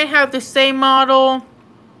and Ryan have the same model.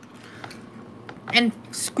 And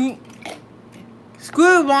screw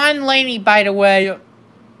Ron Laney, by the way.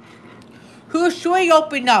 Who should we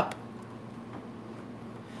open up?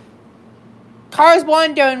 Cars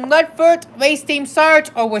 1, Darren Ledford, Race Team Sarge,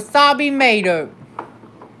 or Wasabi Mater?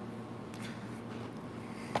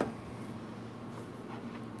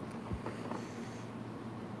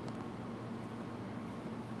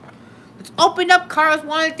 Let's open up Cars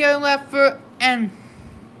 1, Darren Ledford, and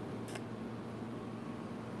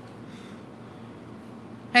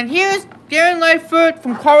here's Darren Ledford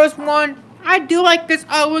from Cars 1. I do like this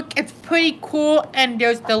artwork. It's pretty cool. And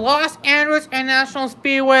there's the Los Angeles International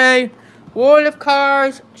Speedway, World of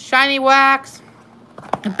Cars, Shiny Wax,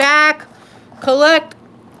 back, collect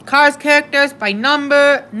Cars characters by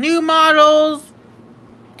number, new models,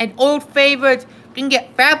 and old favorites. You can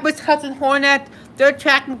get Fabulous Hudson Hornet, Dirt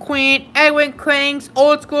Track McQueen, Edwin Cranks,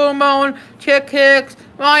 Old School Ramon, Chick Hicks,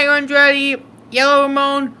 Mario Andretti, Yellow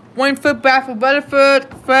Ramon, Winford, Bradford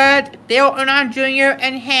Rutherford, Fred, Dale Earnhardt Jr.,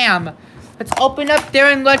 and Ham. Let's open up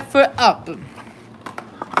Darren Ledford up.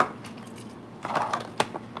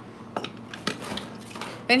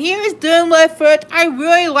 And here is Darren Ledford. I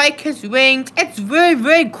really like his rings. It's very,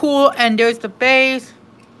 very cool. And there's the base.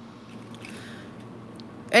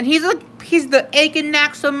 And he's the Aiken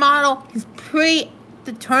Naxa model. He's pretty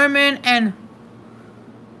determined, and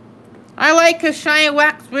I like his shiny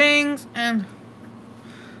wax rings, and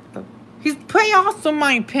he's pretty awesome in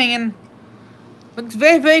my opinion. Looks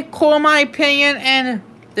very, very cool in my opinion. And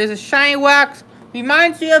there's a shiny wax.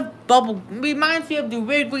 Reminds me of the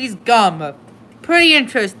Wrigley's gum. Pretty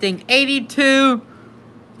interesting. 82.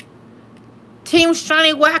 Team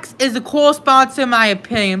Shiny Wax is a cool sponsor in my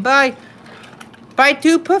opinion. But I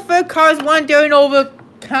do prefer Cars 1 Darren over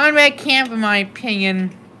Conrad Camp in my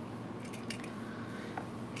opinion.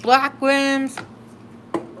 Black rims.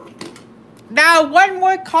 Now one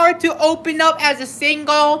more card to open up as a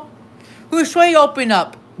single. Who should we open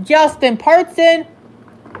up? Justin Parson,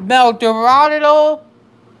 Mel Dorado,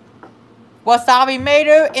 Wasabi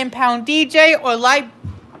Mater, Impound DJ, or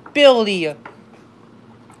Liability?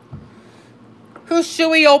 Who should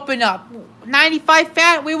we open up? 95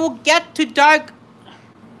 fan. We will get to Dark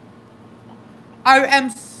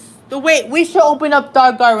RM. Wait, we should open up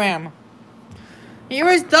Dark RM. Here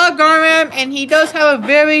is Dark RM, and he does have a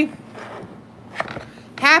very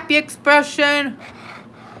happy expression.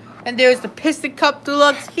 And there's the Piston Cup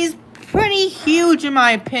Deluxe. He's pretty huge in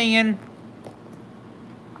my opinion.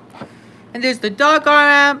 And there's the Dark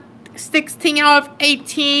RM, 16 out of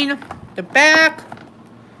 18. The back.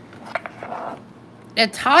 The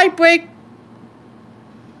tiebreak.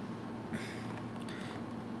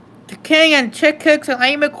 The King and Chick Hicks and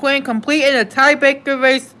Amy McQueen completed a tiebreaker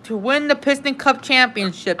race to win the Piston Cup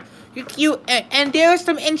Championship. And there are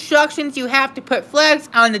some instructions. You have to put flags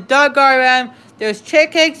on the Dark RM. There's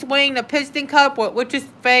Chick Hicks winning the Piston Cup, which is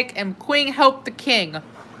fake, and McQueen helped the King.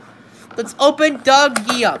 Let's open Doug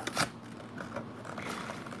Yee up.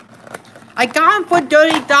 I got him for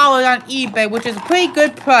 $30 on eBay, which is a pretty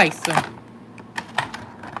good price.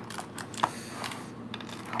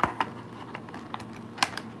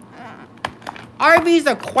 RVs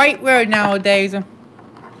are quite rare nowadays.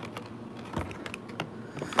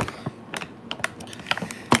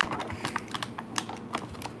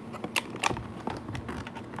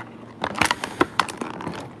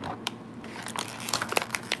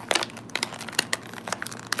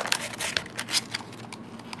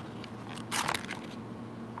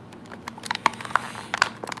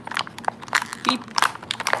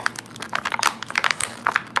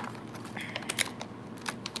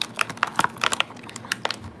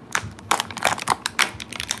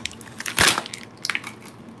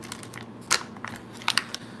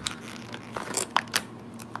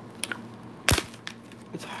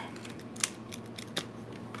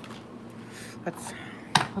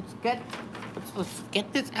 Let's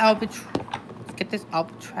get this out of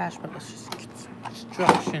the trash, but let's just get some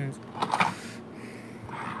instructions.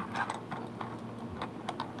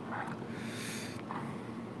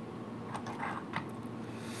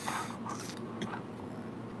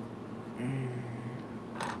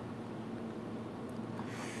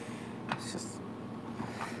 It's just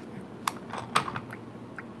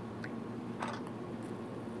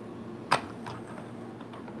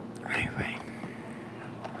anyway.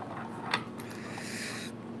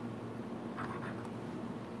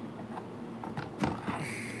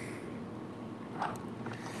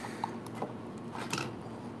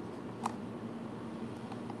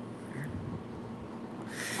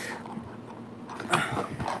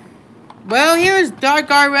 Well, here's Dark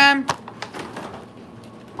RM.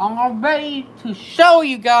 I'm ready to show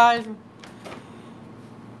you guys.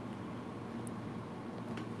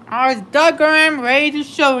 Here's Dark RM ready to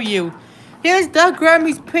show you. Here's Dark RM.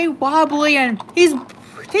 He's pretty wobbly and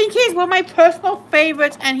I think he's one of my personal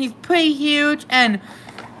favorites, and he's pretty huge. And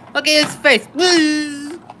look at his face.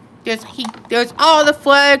 There's all the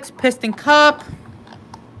flags, Piston Cup.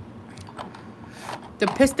 The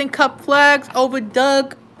Piston Cup flags over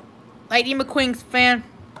Doug, Lightning McQueen's fan.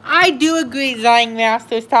 I do agree, Zion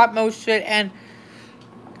Masters top motion, and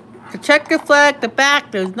the checker flag, the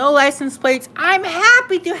back, there's no license plates. I'm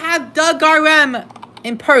happy to have Doug RM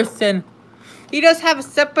in person. He does have a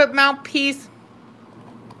separate mouthpiece.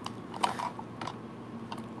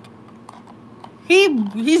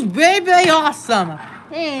 He's very, very awesome.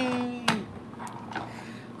 I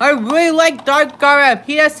really like Dark RM.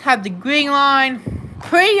 He does have the green line.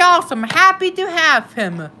 Pretty awesome. Happy to have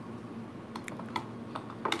him.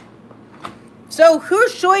 So who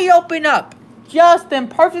should we open up? Justin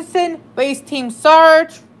Perfection, Base Team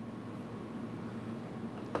Sarge.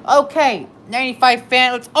 Okay, 95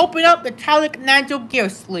 fan. Let's open up Metallic Nigel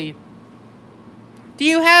Gearsley. Do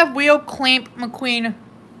you have Wheel Clamp McQueen?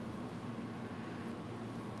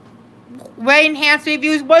 Ray Enhanced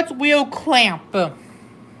Reviews. What's Wheel Clamp?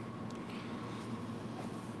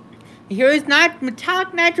 Here's not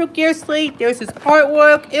Metallic Nitro Gearsley. There's his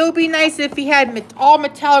artwork. It would be nice if he had all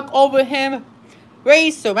metallic over him.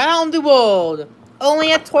 Race around the world.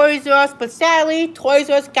 Only at Toys R Us, but sadly, Toys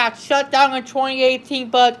R Us got shut down in 2018.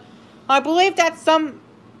 But I believe that some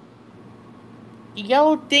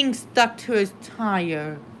yellow thing stuck to his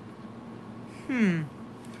tire.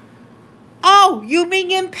 Oh, you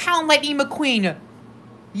mean Impound Lightning McQueen.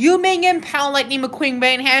 You mean Impound Lightning McQueen,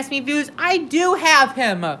 Ray Enhanced Reviews. I do have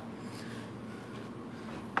him.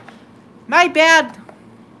 My bad.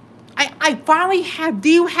 I finally have. Do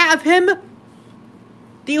you have him?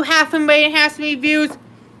 Do you have him, Ray Enhanced Reviews?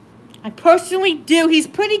 I personally do. He's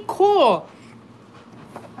pretty cool.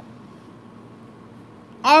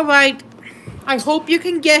 Alright. I hope you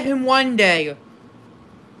can get him one day.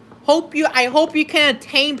 I hope you can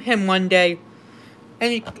attain him one day.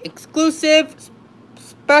 An exclusive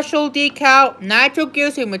special decal, Nitro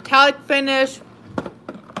Gearsley metallic finish.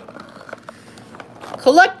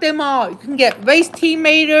 Collect them all. You can get Race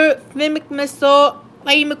Teammater, Mimic Missile,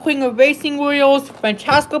 Lightning McQueen with Racing Wheels,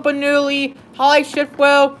 Francesco Bernoulli, Holly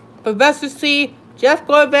Shifwell, Professor C, Jeff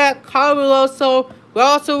Gorbat, Carl Veloso,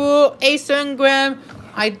 Russell, Acer and Graham.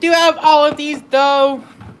 I do have all of these though.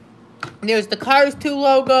 There's the Cars 2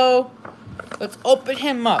 logo. Let's open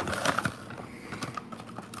him up.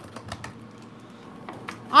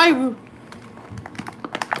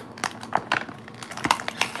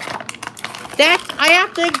 I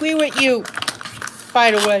have to agree with you,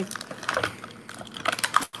 by the way.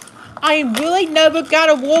 I really never got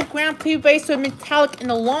a World Grand Prix race with metallic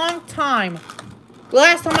in a long time. The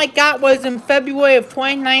last time I got was in February of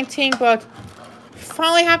 2019, but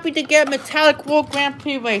finally happy to get metallic World Grand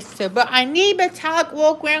Prix racer. But I need metallic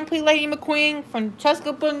World Grand Prix Lightning McQueen,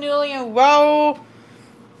 Francesco Bernoulli, and Raul.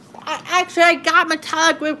 Actually, I got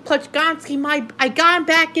metallic Rip Kluchkonsky. I got him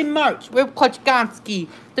back in March. Rip Kluchkonsky,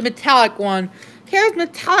 the metallic one. Here's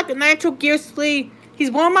metallic Nitro Gearsley.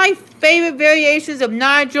 He's one of my favorite variations of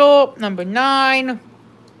Nigel, number 9.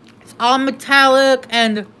 It's all metallic,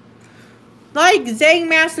 and like Zang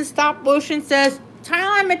Master Stop Motion says,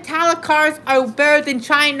 Thailand metallic cars are better than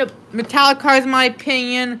China metallic cars, in my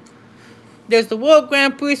opinion. There's the World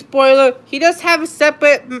Grand Prix spoiler. He does have a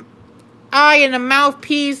separate eye and a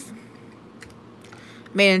mouthpiece.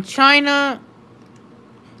 Made in China.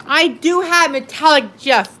 I do have metallic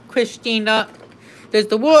Jeff, Christina. There's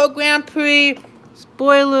the World Grand Prix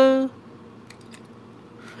spoiler.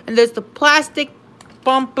 And there's the plastic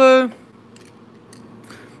bumper.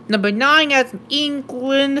 Number 9 as in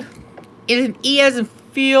England. It is an E as in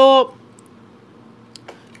feel.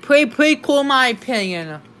 Pretty cool in my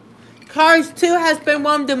opinion. Cars 2 has been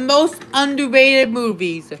one of the most underrated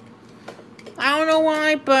movies. I don't know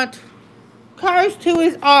why, but Cars 2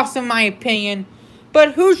 is awesome in my opinion.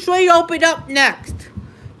 But who should we open up next?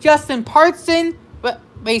 Justin Parson,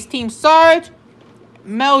 Race Team Sarge,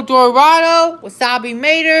 Mel Dorado, Wasabi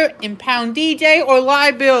Mater, Impound DJ, or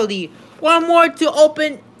Liability. One more to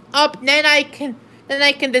open up, then I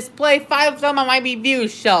can display 5 of them on my review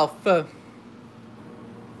shelf.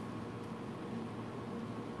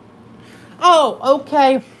 Oh,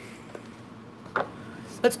 okay.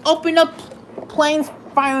 Let's open up Planes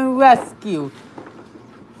Fire and Rescue.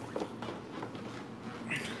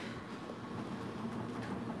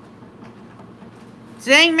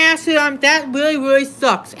 Dang, Master, that really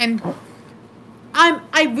sucks. And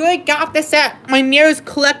I really got this at my nearest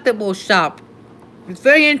collectible shop. It's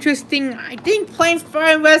very interesting. I think Planes,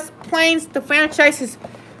 Fire, and Planes, the franchise, is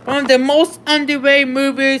one of the most underrated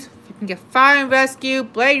movies. You can get Fire and Rescue,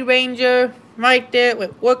 Blade Ranger, right there,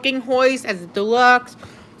 with Working Hoist as a deluxe.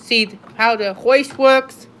 See how the hoist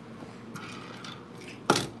works.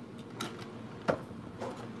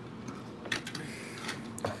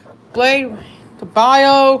 Blade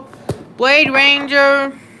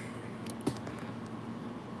Ranger.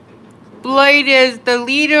 Blade is the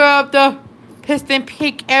leader of the Piston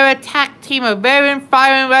Peak era attack team, a veteran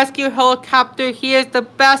fire and rescue helicopter. He is the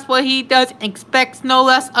best what he does and expects no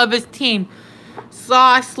less of his team.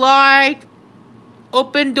 Slide,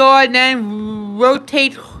 open door, and then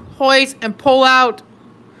rotate hoist and pull out.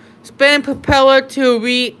 Spin propeller to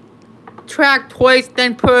retract hoist,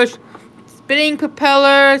 then push. Spinning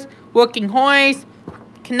propellers, working hoist,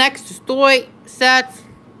 connects to story sets.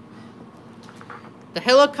 The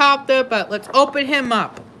helicopter, but let's open him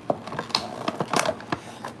up.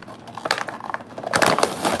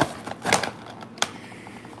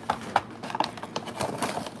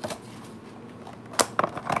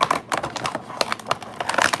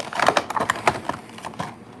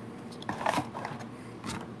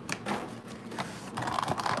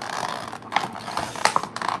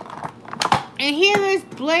 And here is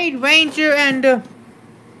Blade Ranger, and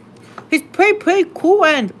he's pretty cool,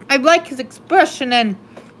 and I like his expression. And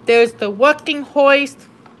there's the working hoist.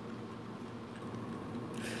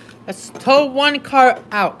 Let's tow one car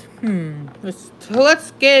out.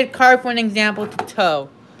 Let's get a car for an example to tow.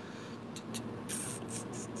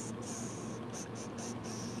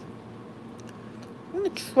 I'm gonna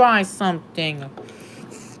try something. I'm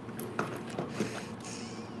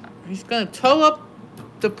just gonna tow up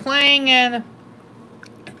the plane, and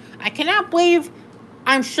I cannot believe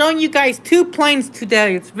I'm showing you guys two planes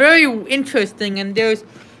today. It's very interesting, and it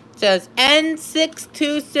says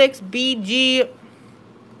N626BG,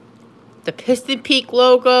 the Piston Peak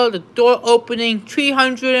logo, the door opening,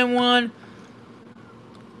 301,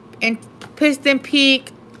 and Piston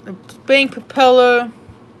Peak, the spinning propeller.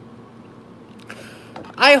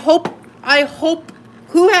 I hope,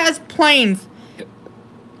 who has planes?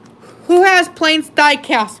 Who has planes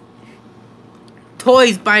diecast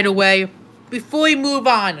toys, by the way, before we move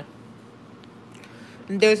on?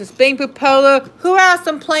 And there's a spinning propeller. Who has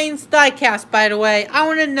some planes diecast, by the way? I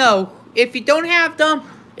want to know. If you don't have them,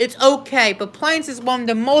 it's okay. But Planes is one of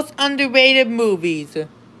the most underrated movies. The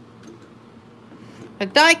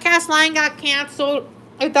diecast line got canceled.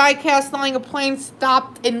 The diecast line of Planes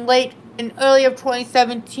stopped in early of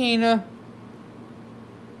 2017.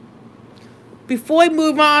 Before we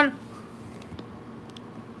move on,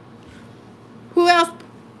 who else?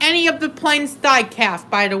 Any of the Planes diecast,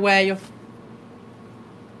 by the way.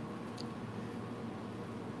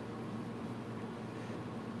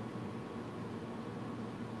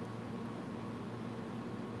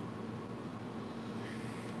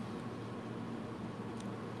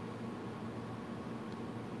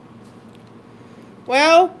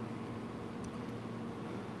 Well,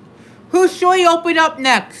 who should we open up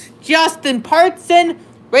next? Justin Partson,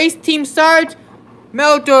 Race Team Sarge,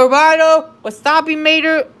 Mel Dorado, Wasabi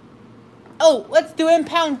Mater. Oh, let's do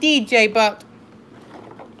Impound DJ, but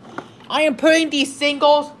I am putting these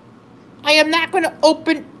singles. I am not going to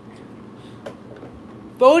open.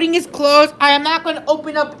 Voting is closed. I am not going to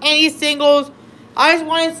open up any singles. I just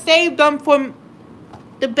want to save them from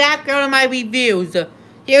the background of my reviews.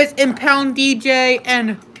 Here's Impound DJ,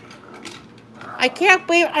 and I can't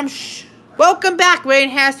believe welcome back, Rain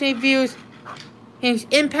Has Reviews. Here's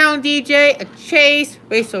Impound DJ, a Chase,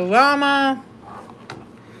 Racerama,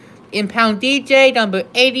 Impound DJ number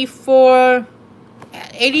 84.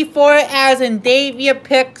 84 as in Davia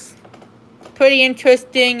picks. Pretty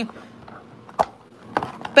interesting.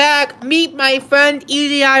 Back, meet my friend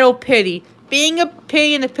Easy Idle Pity. Being a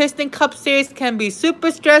pity in the Piston Cup Series can be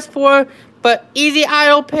super stressful, but Easy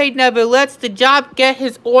Idle Pity never lets the job get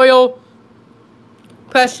his oil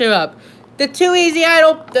pressure up. The two Easy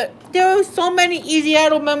Idle, there were so many Easy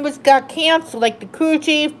Idle members got canceled, like the crew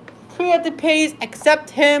chief, 3 of the Pities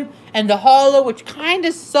except him, and the hauler, which kind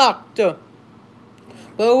of sucked. But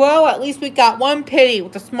well, at least we got one Pity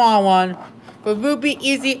with a small one for Ruby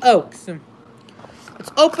Easy Oaks.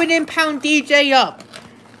 Let's open Impound DJ up.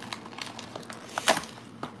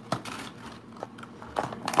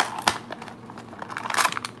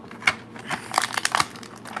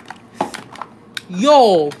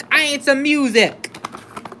 Yo, I need some music.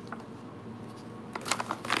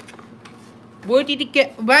 worthy to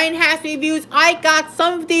get. Ryan has reviews. I got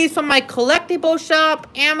some of these from my collectible shop,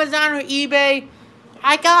 Amazon or eBay.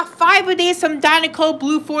 I got 5 of these from Dinoco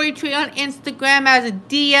Blue 43 on Instagram as a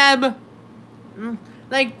DM.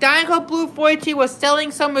 Like, Dinoco Blue 43 was selling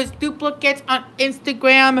some of his duplicates on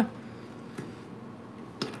Instagram.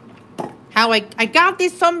 How I got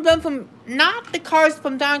these, some of them from, not the cars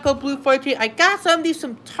from Dinoco Blue 43. I got some of these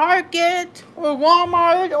from Target or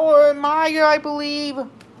Walmart or Meijer, I believe. From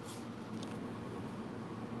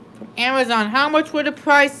Amazon. How much were the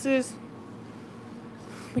prices?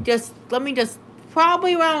 Let me just,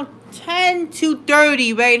 probably around 10 to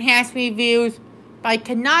 30 Ray Enhanced reviews. But I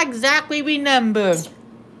cannot exactly remember.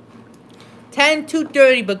 10 to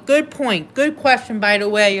 30, but good point. Good question, by the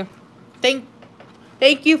way. Thank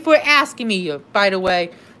you for asking me, by the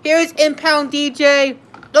way. Here's Impound DJ.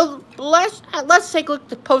 Let's take a look at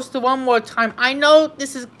the poster one more time. I know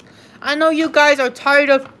you guys are tired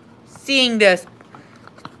of seeing this.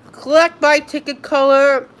 Collect by ticket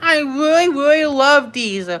color. I really love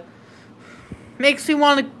these. Makes me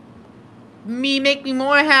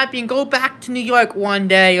more happy and go back to New York one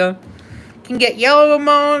day. Can get Yellow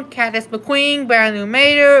Ramon, Candace McQueen, Brandon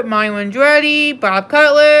Mater, Mario Andretti, Bob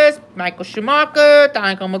Cutlass, Michael Schumacher,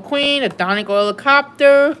 Donico McQueen, a Donico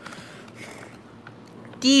Helicopter,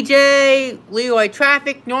 DJ, Leroy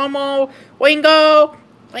Traffic, Normal, Wingo,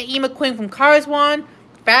 Lightning McQueen from Cars 1,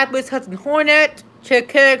 Fabulous Hudson Hornet,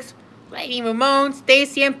 Chick Hicks, Lightning Ramon,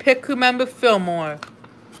 Stacy, and pit crew member Fillmore.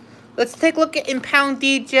 Let's take a look at Impound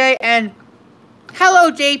DJ and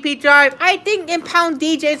hello JP Drive. I think Impound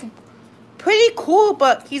DJ is pretty cool,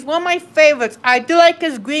 but he's one of my favorites. I do like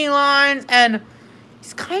his green lines, and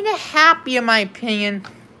he's kind of happy in my opinion.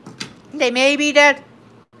 Maybe that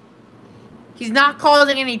he's not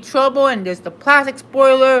causing any trouble, and there's the plastic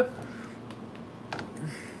spoiler.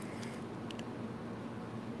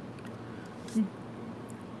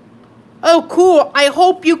 Oh, cool. I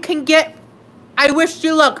hope you can get... I wish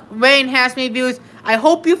you luck, Rain has me views. I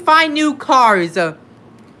hope you find new cars.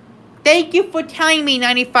 Thank you for telling me,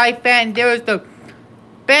 95 fan. There's the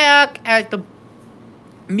back at the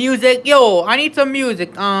music. Yo, I need some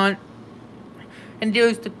music on. And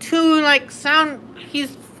there's the tune, like, sound.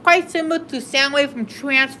 He's quite similar to Soundwave from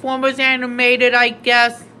Transformers Animated, I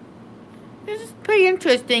guess. This is pretty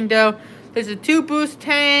interesting, though. There's the 2 boost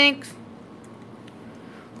tanks.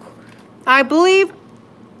 I believe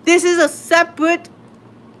this is a separate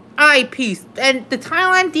eyepiece. And the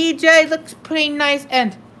Thailand DJ looks pretty nice.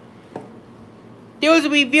 And there was a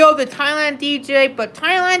review of the Thailand DJ, but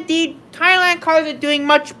Thailand cars are doing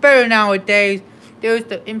much better nowadays. There's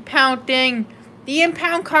the Impound thing. The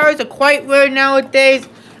Impound cars are quite rare nowadays.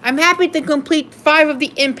 I'm happy to complete 5 of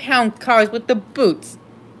the Impound cars with the boots.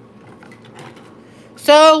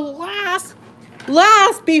 So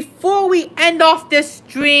last before we end off this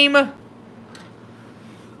stream, let's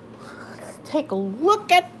take a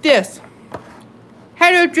look at this.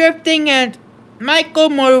 Header drifting and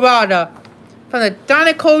Michael Morata. From the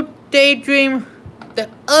Donico Daydream, the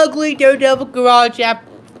ugly Daredevil Garage app,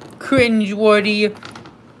 cringeworthy.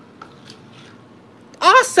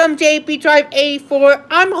 Awesome JP Drive 84.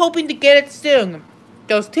 I'm hoping to get it soon.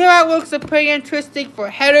 Those 2 artworks are pretty interesting for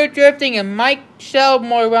Header Drifting and Michael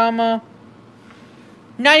Morama.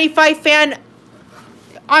 95 fan.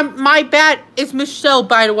 My bad. It's Michelle,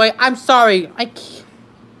 by the way. I'm sorry.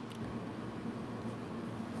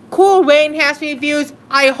 Cool Rain has me views.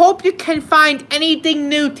 I hope you can find anything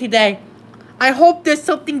new today. I hope there's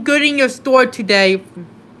something good in your store today.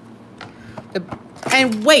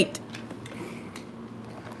 And wait.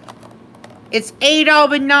 It's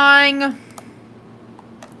 8/9.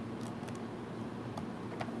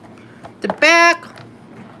 The back.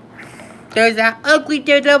 There's that ugly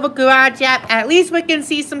Daredevil Garage app. At least we can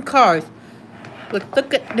see some cars.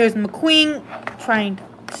 Look at, there's McQueen trying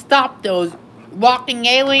to stop those walking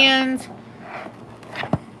aliens.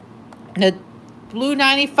 The blue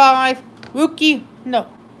 95 rookie. No,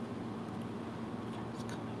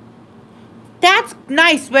 that's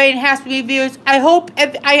nice. Rain has reviews. I hope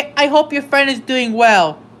your friend is doing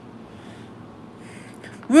well.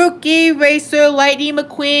 Rookie racer Lightning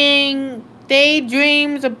McQueen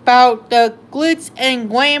daydreams about the glitz and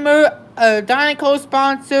glamour a Donico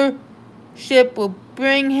sponsorship will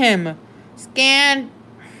bring him. Scan.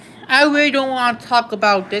 I really don't want to talk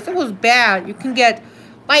about this. It was bad. You can get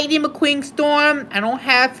Lightning McQueen Storm. I don't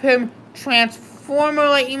have him Transformer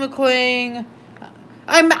Lightning McQueen.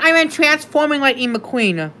 I meant Transforming Lightning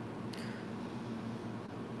McQueen.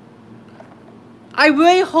 I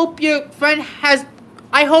really hope your friend has...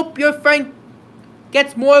 I hope your friend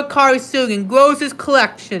gets more cars soon and grows his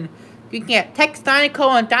collection. You can get Tex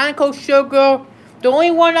Dinoco and Dinoco Sugar. The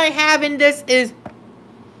only one I have in this is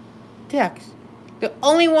Tex. The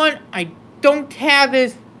only one I don't have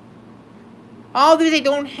is... All these I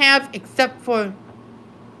don't have except for...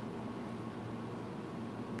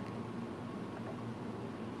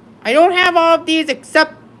 I don't have all of these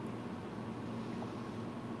except...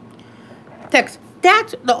 Tex.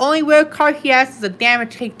 That's the only rare card he has is a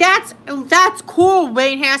Damage King. That's cool,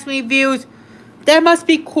 Rain has me views. That must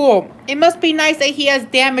be cool. It must be nice that he has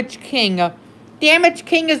Damage King. Damage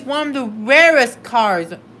King is one of the rarest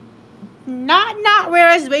cards. Not rare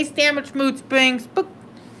as Base Damage Mood Springs, but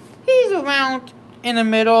he's around in the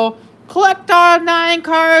middle. Collect all 9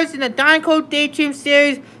 cards in the Dinoco Daydream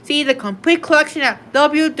series. See the complete collection at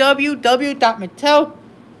www.mattel.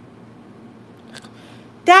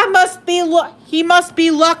 That must be he must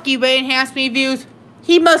be lucky, Rain has me views.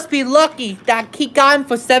 He must be lucky that he got him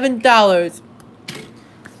for $7.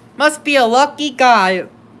 Must be a lucky guy.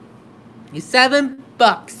 He's $7.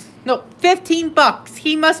 No, $15.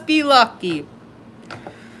 He must be lucky.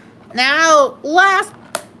 Now,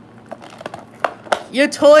 you're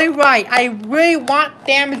totally right. I really want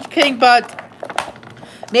Damage King, but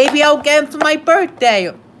maybe I'll get him for my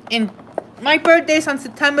birthday. My birthday's on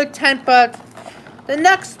September 10th, but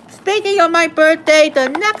speaking of my birthday, the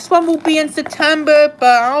next one will be in September,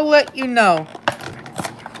 but I'll let you know.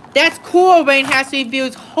 That's cool, Rain has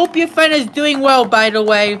reviews. Hope your friend is doing well, by the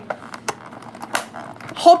way.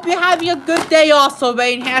 Hope you're having a good day also,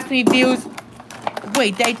 Rain has reviews.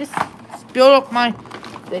 Wait, they just spilled up my...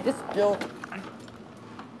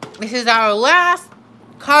 This is our last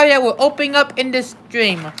card that we're opening up in this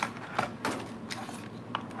stream.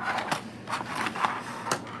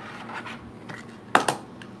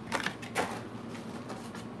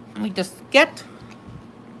 Let me just get...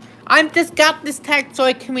 I just got this tag so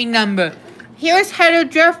I can remember. Here's Heather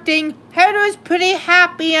drifting. Heather is pretty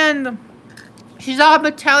happy and she's all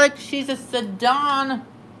metallic. She's a sedan.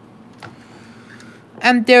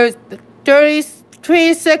 And there's the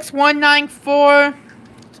 36194.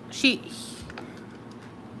 She's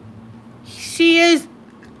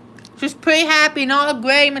pretty happy and all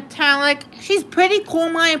gray metallic. She's pretty cool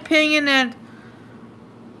in my opinion, and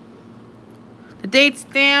the date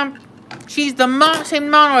stamp. She's the same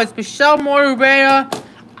model as Michelle Moreira.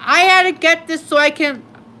 I had to get this so I can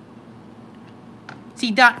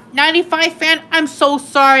see that 95 fan. I'm so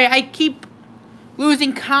sorry. I keep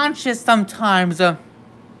losing conscious sometimes.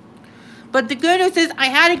 But the good news is I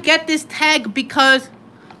had to get this tag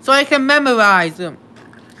so I can memorize them.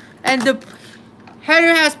 And the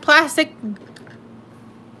header has plastic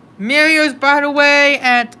mirrors, by the way,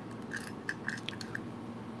 and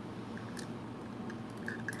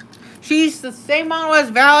she's the same model as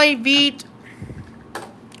Valley Veet.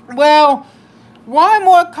 Well, one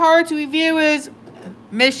more card to review is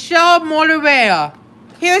Michelle Moreira.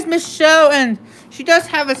 Here's Michelle, and she does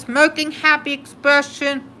have a smirking, happy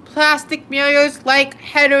expression. Plastic mirrors like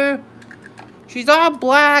Heather. She's all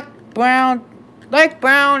black, brown, light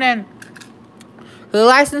brown, and the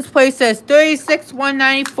license plate says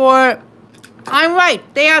 36194. I'm right.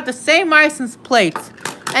 They have the same license plates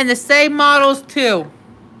and the same models too.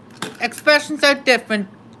 Expressions are different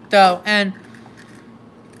though, and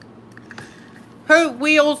her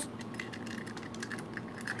wheels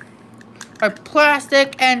are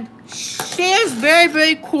plastic, and she is very,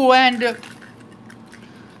 very cool, and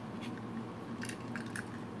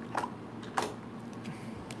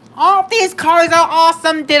all of these cards are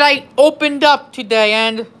awesome that I opened up today,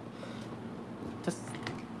 and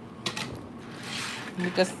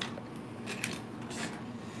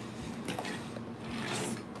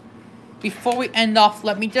before we end off,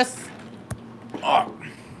 let me just...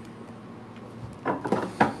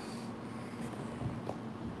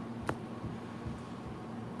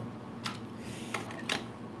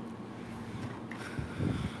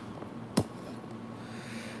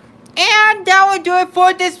 And that will do it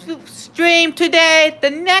for this stream today. The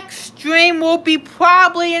next stream will be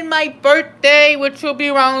probably in my birthday, which will be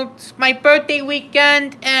around my birthday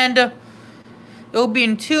weekend, and it'll be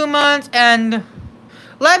in 2 months. And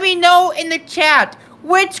let me know in the chat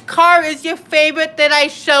which card is your favorite that I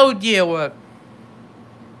showed you.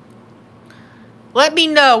 Let me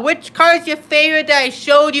know which card is your favorite that I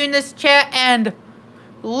showed you in this chat, and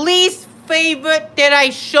least favorite that I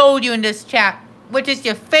showed you in this chat. Which is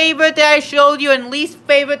your favorite that I showed you and least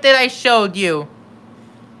favorite that I showed you.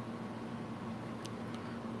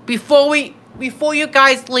 Before you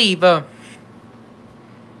guys leave.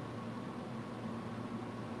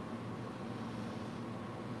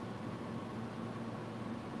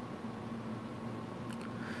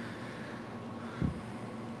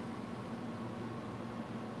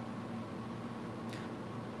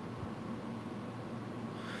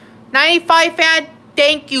 95 fan,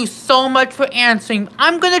 thank you so much for answering.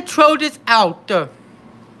 I'm gonna throw this out.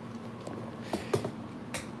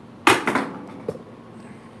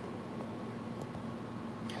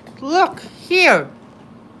 Look, here.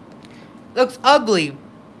 Looks ugly.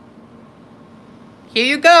 Here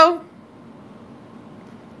you go.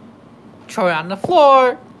 Throw it on the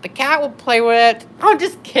floor. The cat will play with it. I'm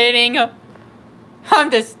just kidding. I'm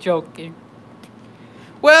just joking.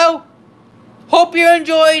 Well, hope you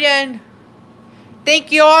enjoyed and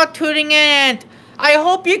thank you all for tuning in. And I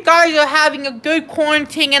hope you guys are having a good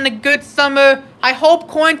quarantine and a good summer. I hope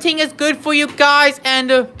quarantine is good for you guys.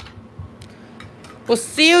 And we'll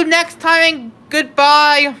see you next time. And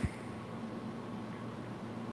goodbye.